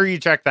make sure you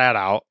check that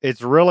out.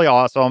 It's really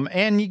awesome.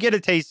 And you get a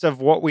taste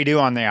of what we do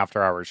on the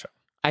After Hours show.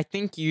 I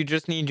think you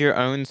just need your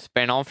own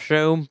spin-off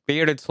show.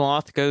 Bearded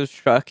Sloth Goes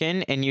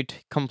Trucking, and you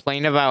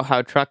complain about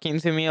how Trucking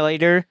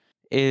Simulator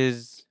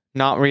is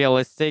not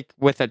realistic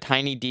with a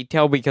tiny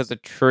detail because a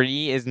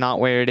tree is not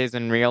where it is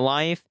in real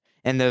life,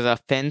 and there's a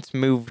fence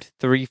moved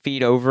 3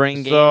 feet over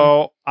in game.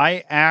 So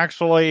I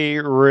actually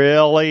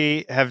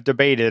really have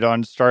debated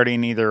on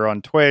starting either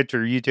on Twitch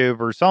or YouTube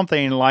or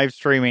something, live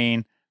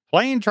streaming,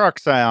 playing Truck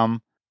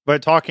Sim,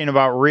 but talking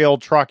about real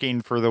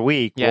trucking for the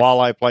week Yes. while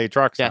I play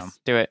Truck Sim. Yes,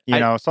 do it.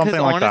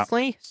 Something like that.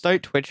 Honestly,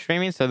 start Twitch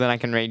streaming so then I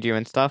can raid you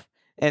and stuff,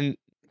 and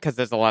because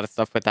there's a lot of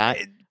stuff with that.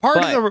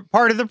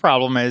 Part of the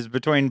problem is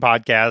between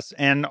podcasts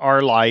and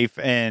our life,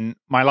 and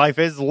my life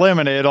is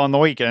limited on the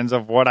weekends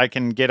of what I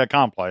can get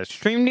accomplished.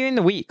 Stream during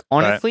the week.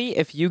 Honestly,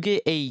 if you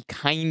get a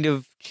kind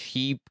of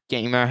cheap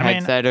gamer mean,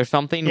 headset or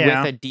something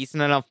yeah. with a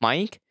decent enough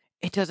mic,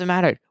 it doesn't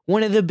matter.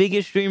 One of the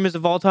biggest streamers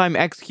of all time,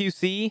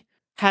 XQC,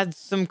 had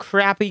some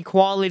crappy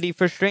quality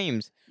for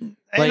streams.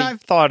 And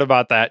I've thought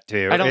about that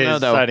too. I don't know,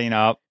 though. Setting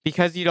up.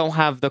 Because you don't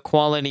have the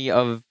quality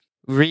of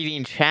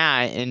reading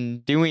chat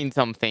and doing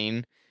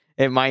something,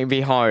 it might be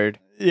hard.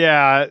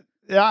 Yeah,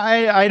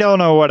 I don't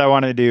know what I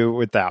want to do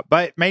with that.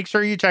 But make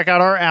sure you check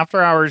out our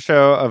After Hours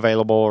show,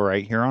 available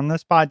right here on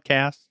this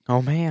podcast.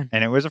 Oh, man.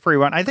 And it was a free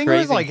one. I think it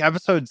was Crazy. like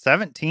episode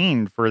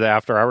 17 for the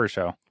After Hours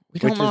show. We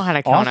don't which know is how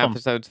to count awesome.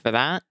 episodes for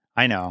that.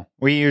 I know.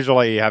 We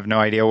usually have no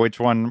idea which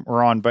one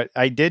we're on, but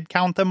I did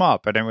count them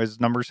up, and it was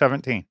number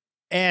 17.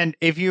 And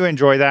if you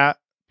enjoy that,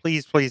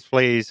 please, please,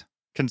 please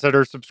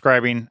consider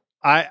subscribing.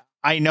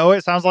 I know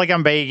it sounds like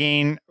I'm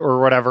begging or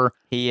whatever.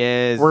 He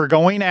is. We're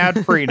going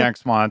ad-free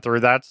next month, or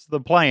that's the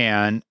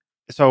plan.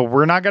 So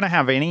we're not going to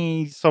have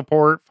any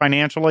support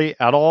financially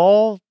at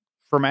all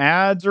from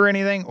ads or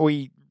anything.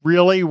 We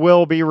really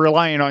will be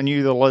relying on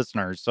you, the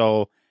listeners.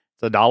 So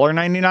it's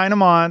 $1.99 a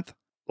month.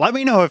 Let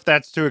me know if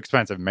that's too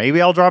expensive.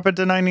 Maybe I'll drop it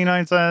to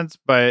 99 cents,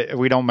 but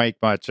we don't make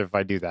much if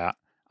I do that.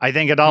 I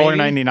think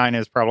 $1.99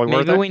 is probably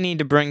worth Maybe it. we need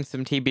to bring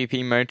some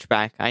TBP merch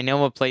back. I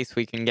know a place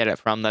we can get it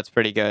from that's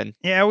pretty good.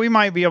 Yeah, we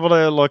might be able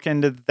to look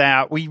into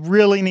that. We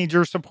really need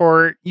your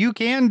support. You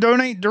can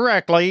donate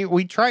directly.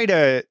 We try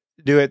to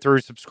do it through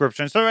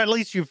subscription, so at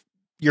least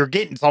you're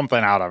getting something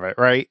out of it,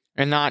 right?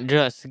 And not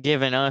just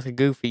giving us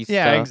goofy stuff.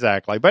 Yeah,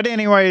 exactly. But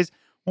anyways,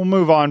 we'll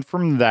move on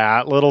from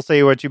that. Little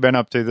see what you've been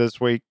up to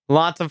this week.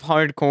 Lots of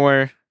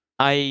hardcore.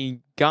 I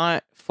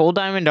got full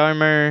diamond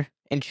armor,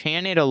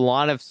 enchanted a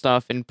lot of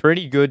stuff, and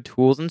pretty good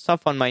tools and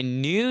stuff on my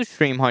new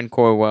stream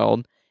hardcore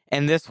world.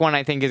 And this one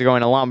I think is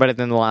going a lot better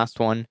than the last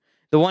one.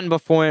 The one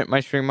before it, my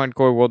Stream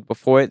Hardcore world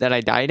before it that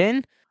I died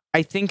in,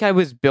 I think I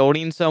was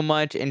building so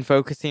much and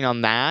focusing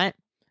on that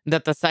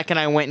the second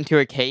I went into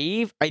a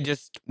cave, I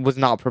just was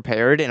not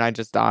prepared and I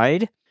just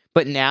died.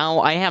 But now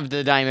I have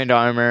the diamond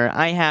armor,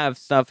 I have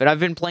stuff, and I've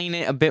been playing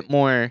it a bit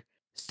more,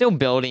 still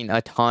building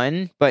a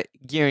ton, but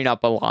gearing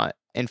up a lot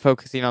and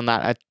focusing on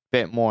that a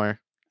bit more.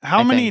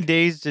 How many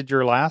days did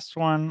your last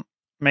one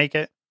make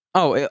it?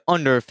 Oh,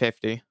 under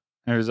 50.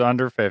 It was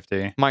under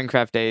 50.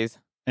 Minecraft days.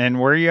 And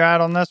where are you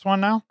at on this one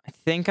now? I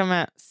think I'm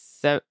at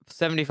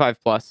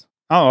 75 plus.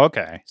 Oh,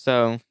 okay.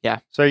 So, yeah.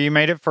 So you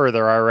made it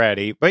further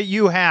already. But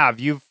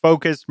you've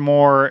focused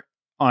more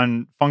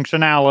on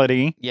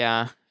functionality.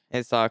 Yeah,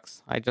 it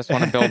sucks. I just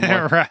want to build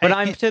more. Right. But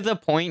I'm to the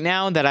point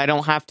now that I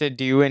don't have to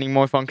do any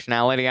more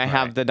functionality. I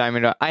have the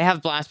diamond. I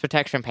have blast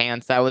protection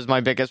pants. That was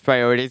my biggest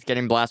priority, is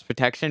getting blast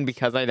protection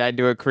because I died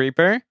to a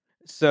creeper.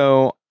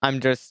 So I'm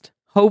just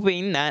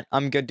hoping that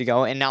I'm good to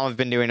go. And now I've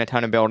been doing a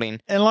ton of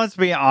building. And let's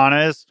be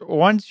honest,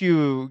 once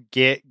you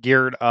get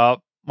geared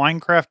up,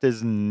 Minecraft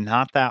is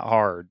not that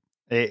hard.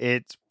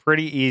 It's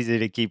pretty easy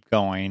to keep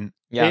going.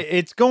 Yeah.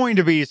 It's going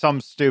to be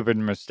some stupid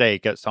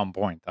mistake at some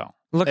point, though.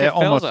 Look at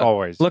almost Filza.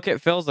 always. Look at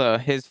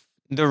Filza.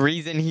 The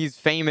reason he's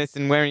famous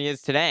and where he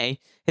is today,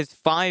 his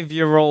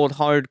 5-year-old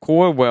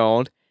hardcore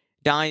world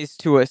dies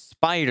to a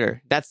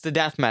spider. That's the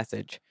death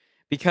message.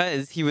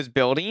 Because he was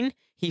building,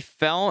 he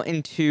fell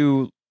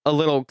into a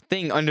little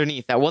thing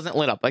underneath that wasn't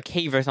lit up, a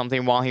cave or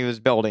something, while he was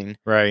building.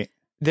 Right.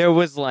 There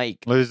was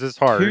like loses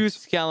heart. 2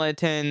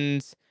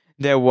 skeletons.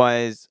 There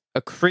was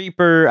a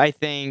creeper, I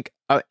think.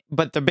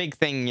 But the big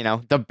thing,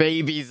 the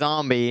baby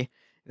zombie,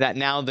 that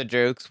now the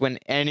jokes, when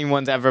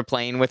anyone's ever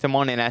playing with him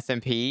on an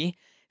SMP,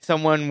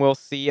 someone will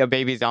see a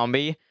baby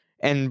zombie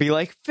and be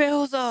like,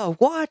 Filza,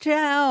 watch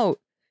out!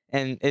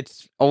 And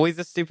it's always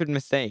a stupid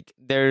mistake.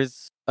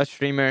 There's a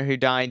streamer who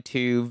died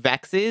to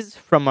Vexes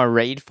from a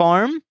raid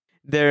farm.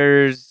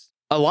 There's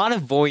a lot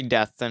of void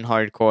deaths in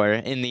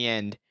hardcore in the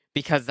end,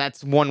 because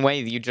that's one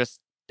way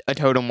a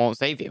totem won't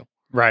save you.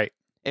 Right.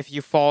 If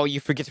you fall, you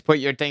forget to put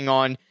your thing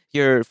on,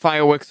 your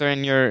fireworks are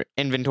in your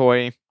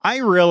inventory. I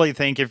really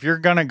think if you're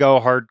going to go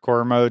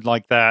hardcore mode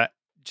like that,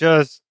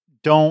 just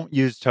don't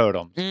use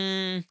totems.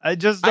 I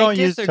just don't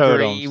use totems. I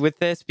disagree with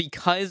this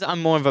because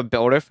I'm more of a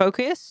builder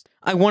focused.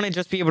 I want to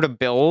just be able to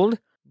build,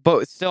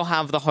 but still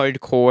have the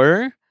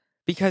hardcore.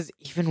 Because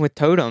even with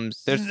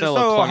totems, there's still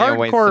plenty of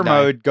ways to die. Hardcore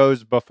mode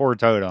goes before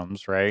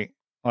totems, right?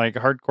 Like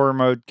hardcore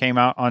mode came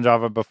out on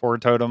Java before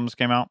totems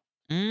came out?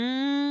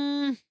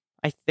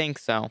 I think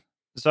so.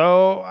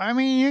 So, I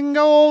mean, you can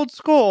go old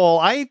school.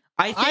 I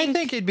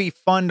think it'd be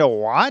fun to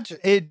watch.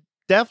 It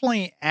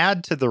definitely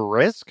add to the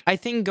risk. I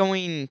think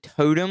going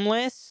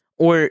totemless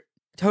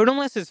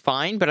is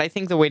fine, but I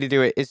think the way to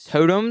do it is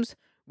totems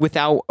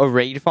without a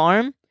raid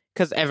farm,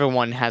 because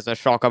everyone has a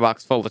shulker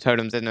box full of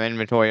totems in their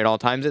inventory at all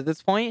times at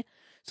this point.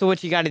 So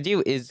what you got to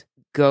do is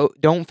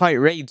don't fight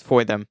raids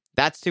for them.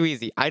 That's too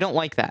easy. I don't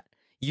like that.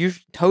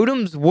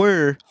 Totems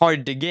were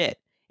hard to get,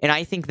 and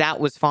I think that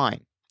was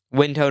fine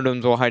when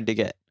totems were hard to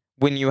get.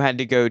 When you had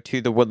to go to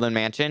the Woodland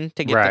Mansion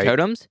to get the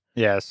totems.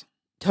 Yes.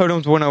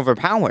 Totems weren't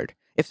overpowered.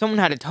 If someone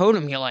had a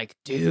totem, you're like,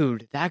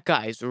 dude, that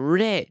guy's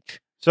rich.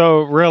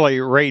 So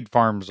really, raid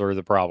farms are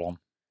the problem.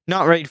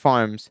 Not raid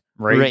farms.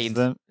 Raids.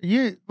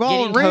 Raids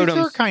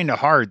are kind of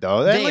hard,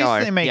 though. At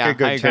least they make a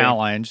good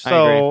challenge.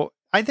 So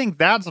I think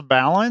that's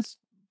balanced.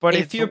 But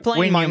if you're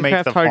playing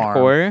Minecraft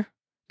hardcore,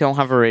 don't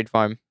have a raid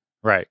farm.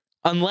 Right.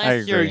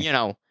 Unless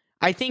you're,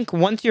 I think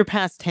once you're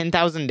past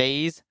 10,000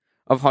 days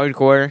of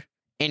hardcore,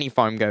 any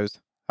farm goes.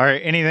 All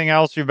right. Anything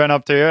else you've been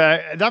up to?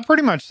 That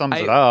pretty much sums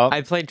it up.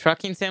 I played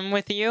Trucking Sim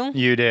with you.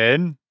 You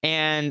did.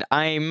 And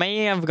I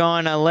may have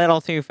gone a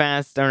little too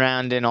fast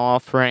around an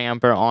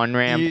off-ramp or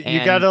on-ramp.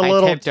 You got a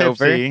little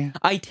tipsy.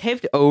 I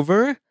tipped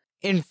over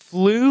and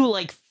flew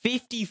like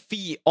 50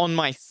 feet on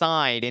my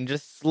side and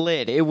just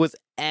slid. It was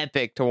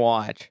epic to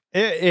watch.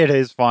 It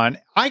is fun.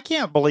 I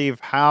can't believe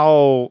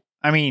how...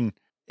 I mean,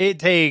 it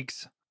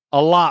takes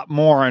a lot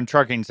more on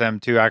Trucking Sim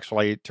to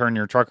actually turn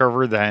your truck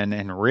over than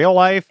in real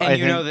life. And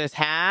you know this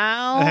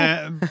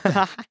how?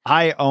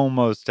 I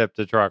almost tipped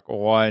a truck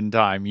one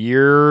time,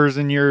 years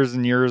and years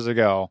and years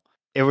ago.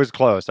 It was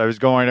close. I was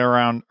going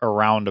around a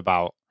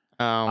roundabout.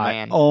 Oh,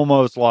 man. I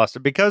almost lost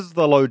it because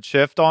the load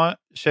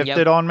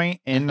shifted on me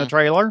in the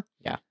trailer.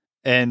 Yeah.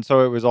 And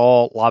so it was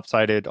all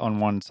lopsided on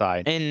one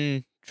side.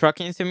 In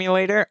Trucking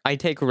Simulator, I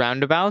take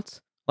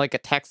roundabouts, like a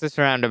Texas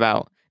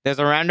roundabout. There's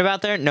a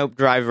roundabout there? Nope,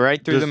 drive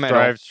right through the middle.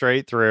 Drive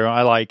straight through.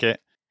 I like it.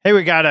 Hey,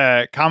 we got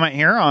a comment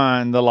here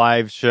on the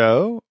live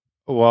show.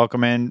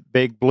 Welcome in,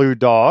 Big Blue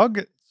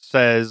Dog.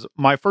 Says,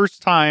 my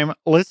first time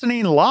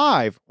listening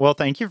live. Well,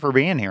 thank you for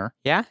being here.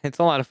 Yeah, it's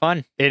a lot of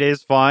fun. It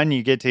is fun.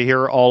 You get to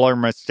hear all our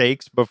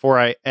mistakes before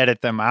I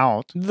edit them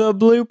out. The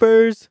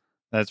bloopers.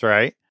 That's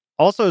right.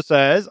 Also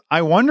says,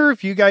 I wonder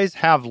if you guys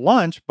have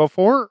lunch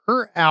before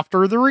or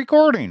after the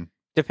recording.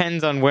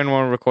 Depends on when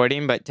we're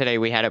recording, but today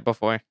we had it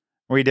before.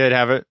 We did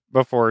have it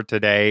before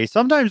today.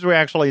 Sometimes we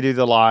actually do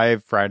the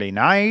live Friday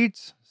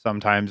nights.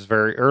 Sometimes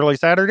very early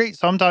Saturday.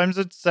 Sometimes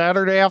it's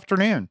Saturday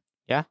afternoon.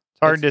 Yeah.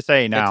 hard to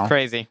say now. It's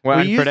crazy. We're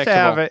we used to unpredictable.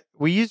 have it.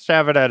 We used to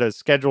have it at a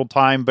scheduled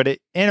time, but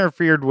it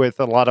interfered with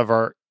a lot of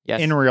our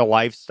in real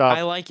life stuff.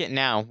 I like it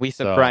now. We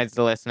surprise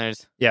the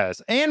listeners.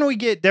 Yes, and we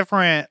get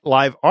different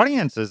live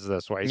audiences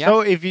this way. Yep.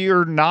 So if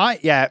you're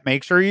not yet,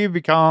 make sure you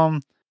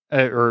become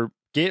or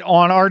get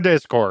on our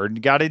Discord.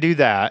 You got to do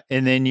that,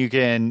 and then you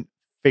can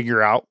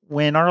figure out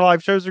when our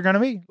live shows are going to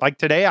be. Like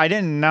today, I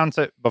didn't announce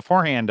it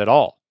beforehand at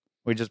all.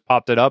 We just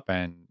popped it up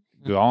and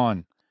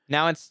gone.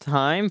 Now it's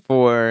time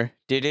for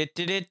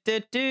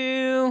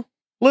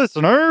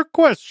listener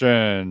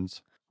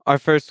questions. Our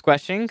first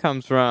question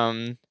comes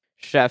from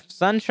Chef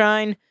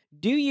Sunshine.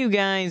 Do you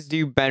guys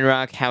do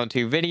Bedrock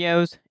how-to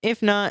videos?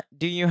 If not,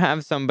 do you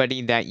have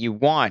somebody that you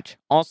watch?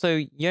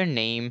 Also, your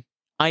name.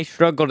 I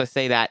struggle to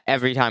say that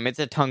every time. It's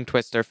a tongue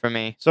twister for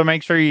me. So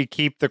make sure you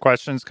keep the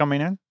questions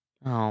coming in.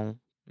 Oh,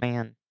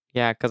 man.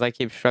 Yeah, because I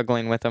keep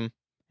struggling with them.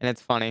 And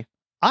it's funny.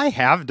 I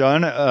have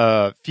done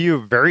a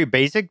few very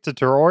basic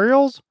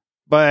tutorials,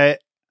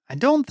 but I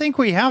don't think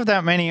we have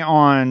that many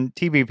on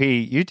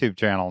TBP YouTube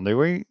channel, do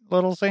we,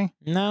 Little C?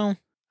 No.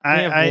 We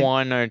have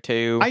one or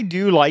two. I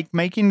do like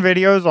making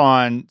videos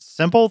on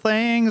simple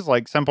things,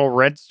 like simple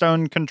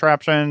redstone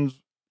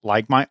contraptions,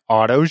 like my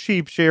auto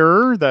sheep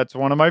shearer. That's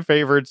one of my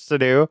favorites to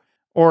do.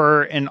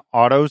 Or an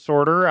auto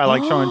sorter. I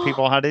like showing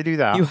people how to do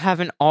that. You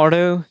have an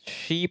auto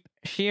sheep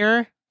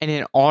shearer and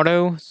an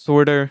auto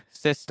sorter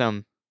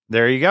system.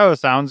 There you go.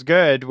 Sounds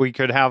good. We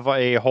could have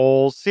a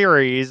whole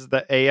series,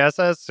 the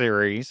ASS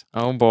series.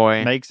 Oh,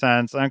 boy. Makes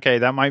sense. Okay,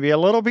 that might be a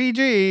little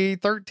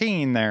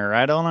PG-13 there.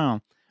 I don't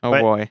know. Oh,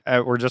 boy.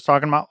 We're just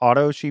talking about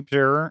auto sheep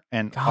shearer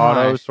and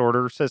auto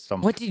sorter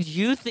system. What did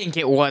you think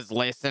it was,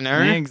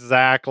 listener?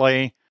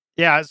 Exactly.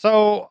 Yeah,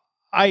 so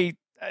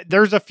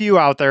there's a few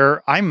out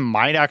there. I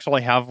might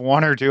actually have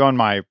one or two on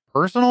my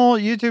personal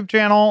YouTube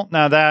channel.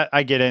 Now that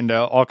I get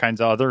into all kinds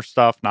of other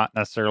stuff, not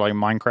necessarily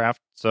Minecraft,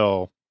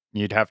 so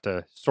you'd have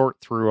to sort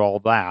through all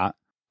that.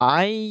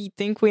 I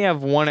think we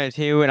have one or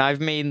two, and I've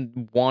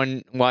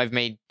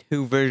made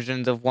two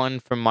versions of one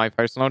from my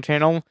personal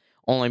channel,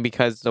 only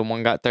because the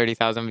one got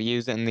 30,000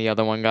 views and the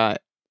other one got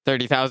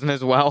 30,000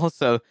 as well.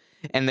 So,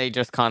 and they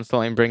just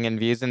constantly bring in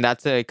views, and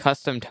that's a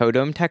custom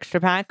totem texture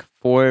pack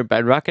for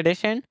Bedrock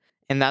Edition,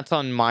 and that's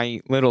on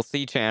my Little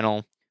C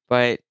channel.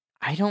 But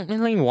I don't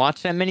really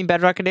watch that many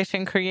Bedrock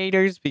Edition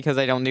creators because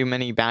I don't do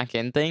many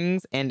back-end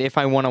things, and if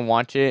I want to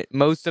watch it,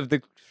 most of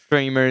the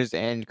streamers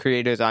and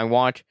creators I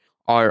watch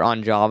are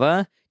on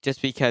Java,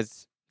 just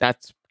because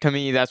that's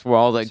where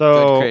all the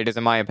good creators,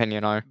 in my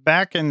opinion, are.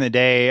 Back in the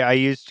day, I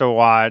used to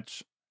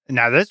watch.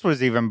 Now, this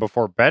was even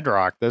before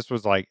Bedrock. This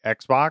was like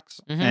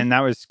Xbox, and that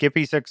was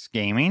Skippy6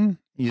 Gaming.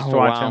 Used to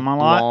watch him a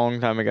lot. Long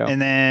time ago.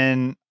 And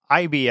then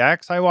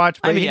IBX I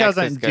watch, but he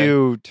doesn't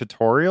do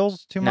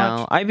tutorials too much.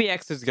 No,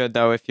 IBX is good,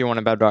 though, if you want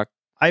a Bedrock.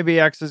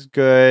 IBX is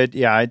good.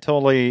 Yeah, I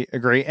totally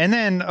agree. And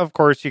then, of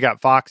course, you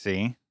got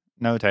Foxy,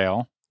 No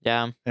Tail.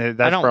 Yeah, I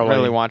don't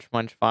really watch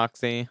much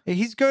Foxy.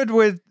 He's good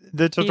with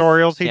the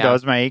tutorials he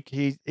does make.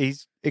 He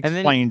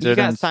explains it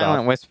and stuff. You got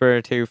Silent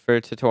Whisperer, too, for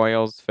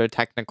tutorials, for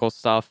technical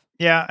stuff.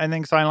 Yeah, I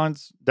think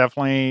Silent's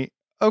definitely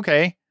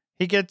okay.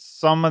 He gets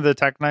some of the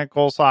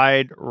technical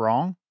side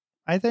wrong,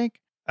 I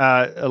think.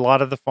 A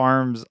lot of the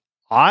farms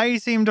I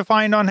seem to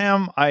find on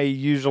him, I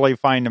usually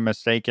find a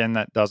mistake in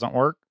that doesn't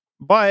work.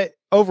 But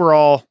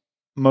overall,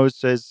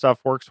 most of his stuff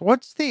works.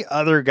 What's the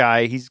other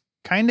guy? He's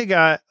kind of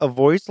got a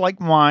voice like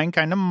mine,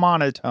 kind of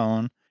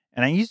monotone.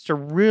 And I used to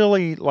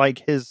really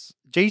like his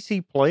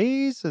JC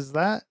Plays. Is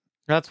that?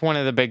 That's one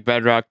of the big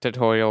Bedrock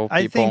tutorial people.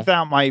 I think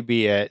that might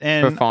be it.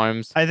 And for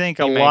farms. I think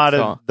a lot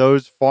of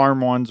those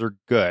farm ones are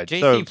good.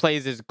 JC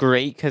Plays is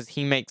great because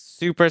he makes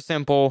super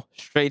simple,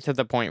 straight to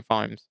the point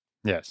farms.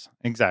 Yes,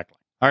 exactly.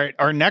 All right,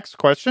 our next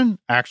question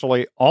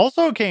actually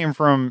also came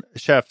from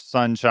Chef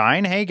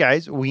Sunshine. Hey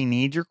guys, we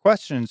need your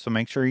questions, so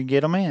make sure you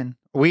get them in.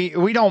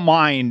 We don't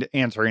mind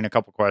answering a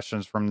couple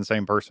questions from the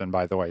same person,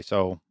 by the way.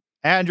 So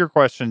add your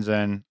questions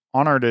in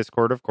on our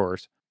Discord, of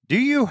course. Do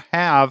you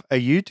have a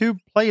YouTube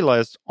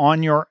playlist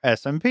on your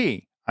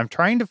SMP? I'm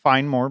trying to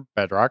find more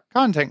Bedrock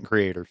content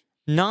creators.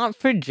 Not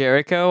for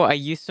Jericho. I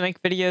used to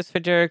make videos for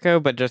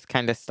Jericho, but just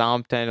kind of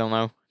stopped. I don't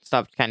know.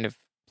 Stopped kind of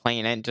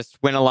playing it. Just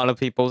when a lot of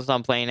people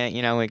stop playing it,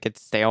 it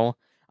gets stale.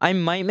 I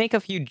might make a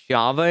few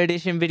Java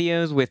edition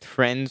videos with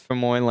friends for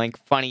more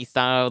like funny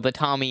style, the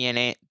Tommy in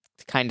it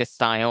kind of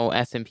style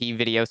SMP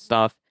video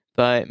stuff.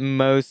 But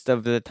most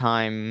of the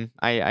time,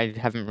 I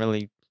haven't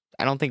really.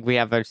 I don't think we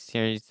have a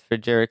series for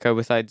Jericho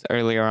besides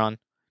earlier on.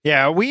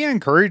 Yeah, we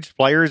encouraged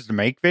players to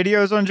make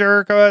videos on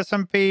Jericho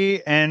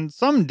SMP, and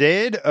some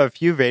did a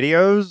few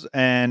videos,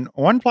 and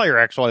one player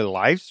actually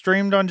live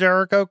streamed on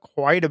Jericho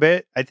quite a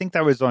bit. I think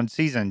that was on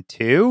season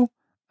 2.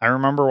 I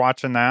remember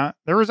watching that.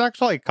 There was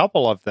actually a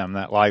couple of them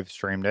that live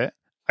streamed it.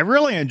 I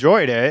really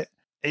enjoyed it.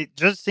 It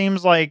just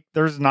seems like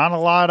there's not a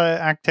lot of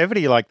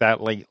activity like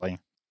that lately.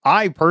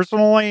 I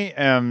personally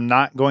am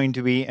not going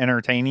to be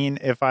entertaining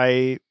if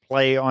I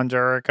play on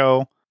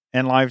Jericho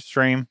and live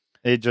stream.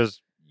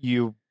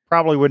 You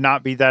probably would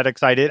not be that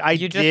excited.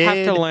 You just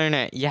have to learn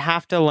it. You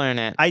have to learn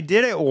it. I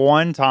did it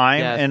one time,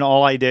 Yes. and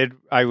all I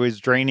was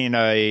draining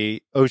a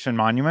ocean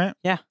monument.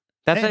 Yeah.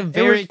 That's a It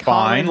very was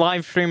common fine.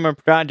 live streamer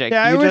project.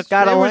 Yeah, you just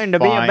gotta it was learn to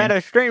be a fine.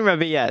 better streamer,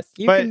 BS.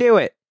 You But can do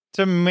it.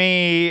 To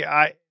me,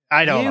 I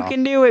don't know. You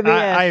can do it,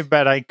 BS. I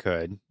bet I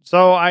could.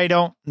 So I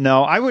don't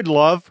know. I would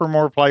love for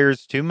more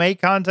players to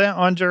make content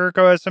on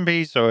Jericho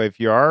SMP. So if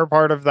you are a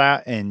part of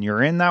that and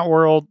you're in that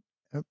world,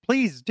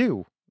 please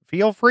do.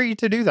 Feel free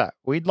to do that.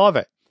 We'd love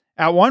it.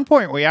 At one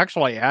point, we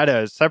actually had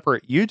a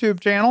separate YouTube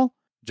channel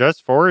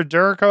just for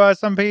Jericho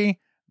SMP,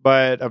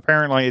 but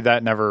apparently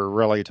that never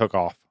really took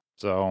off.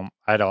 So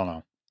I don't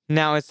know.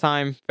 Now it's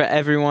time for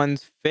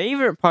everyone's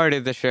favorite part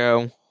of the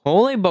show,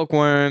 Holy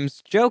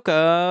Bookworm's Joke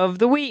of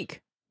the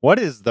Week. What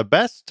is the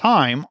best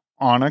time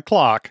on a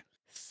clock?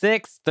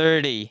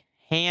 6:30,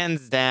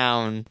 hands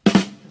down.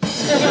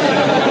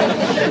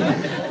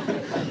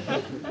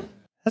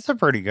 That's a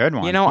pretty good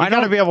one. You know, I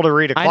gotta don't- be able to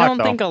read a clock, I don't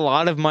though. think a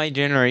lot of my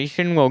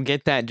generation will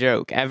get that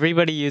joke.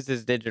 Everybody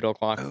uses digital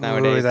clocks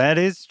nowadays. That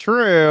is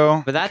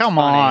true. But that's Come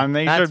funny. on,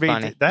 they That's should be.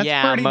 funny. That's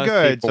Yeah, pretty most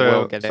good. people So,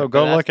 will get it, so but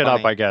go that's look it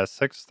up. funny. I guess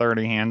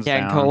 6:30 hands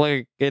Yeah, down. go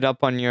look it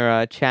up on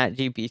your chat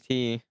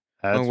GPT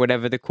or That's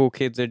whatever the cool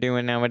kids are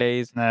doing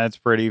nowadays. that's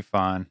pretty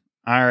fun.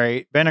 All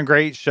right, been a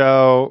great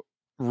show.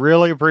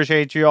 Really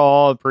appreciate you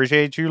all.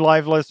 Appreciate you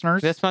live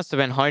listeners. This must have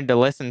been hard to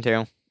listen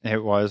to.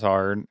 It was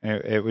hard.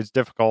 It was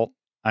difficult.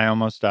 I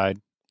almost died.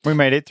 We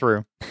made it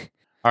through.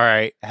 All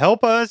right.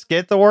 Help us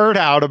get the word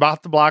out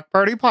about the Block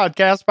Party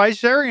podcast by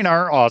sharing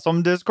our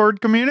awesome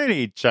Discord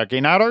community,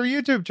 checking out our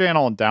YouTube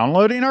channel,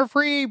 downloading our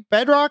free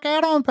Bedrock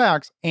add-on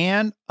packs,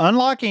 and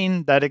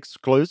unlocking that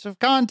exclusive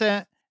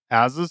content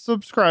as a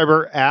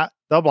subscriber at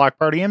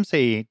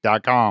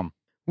theblockpartymc.com.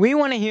 We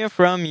want to hear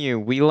from you.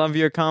 We love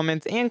your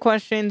comments and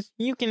questions.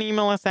 You can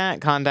email us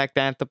at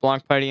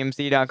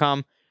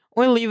contact@theblockpartymc.com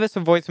or leave us a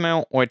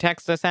voicemail or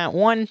text us at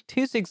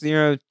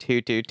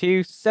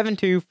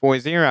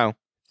 1-260-222-7240.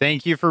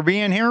 Thank you for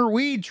being here.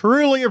 We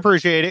truly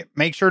appreciate it.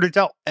 Make sure to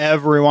tell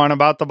everyone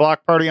about the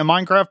Block Party of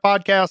Minecraft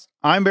podcast.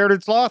 I'm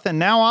Bearded Sloth, and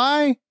now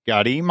I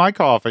gotta eat my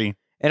coffee.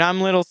 And I'm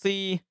Little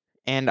C,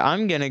 and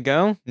I'm gonna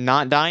go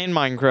not die in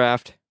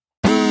Minecraft.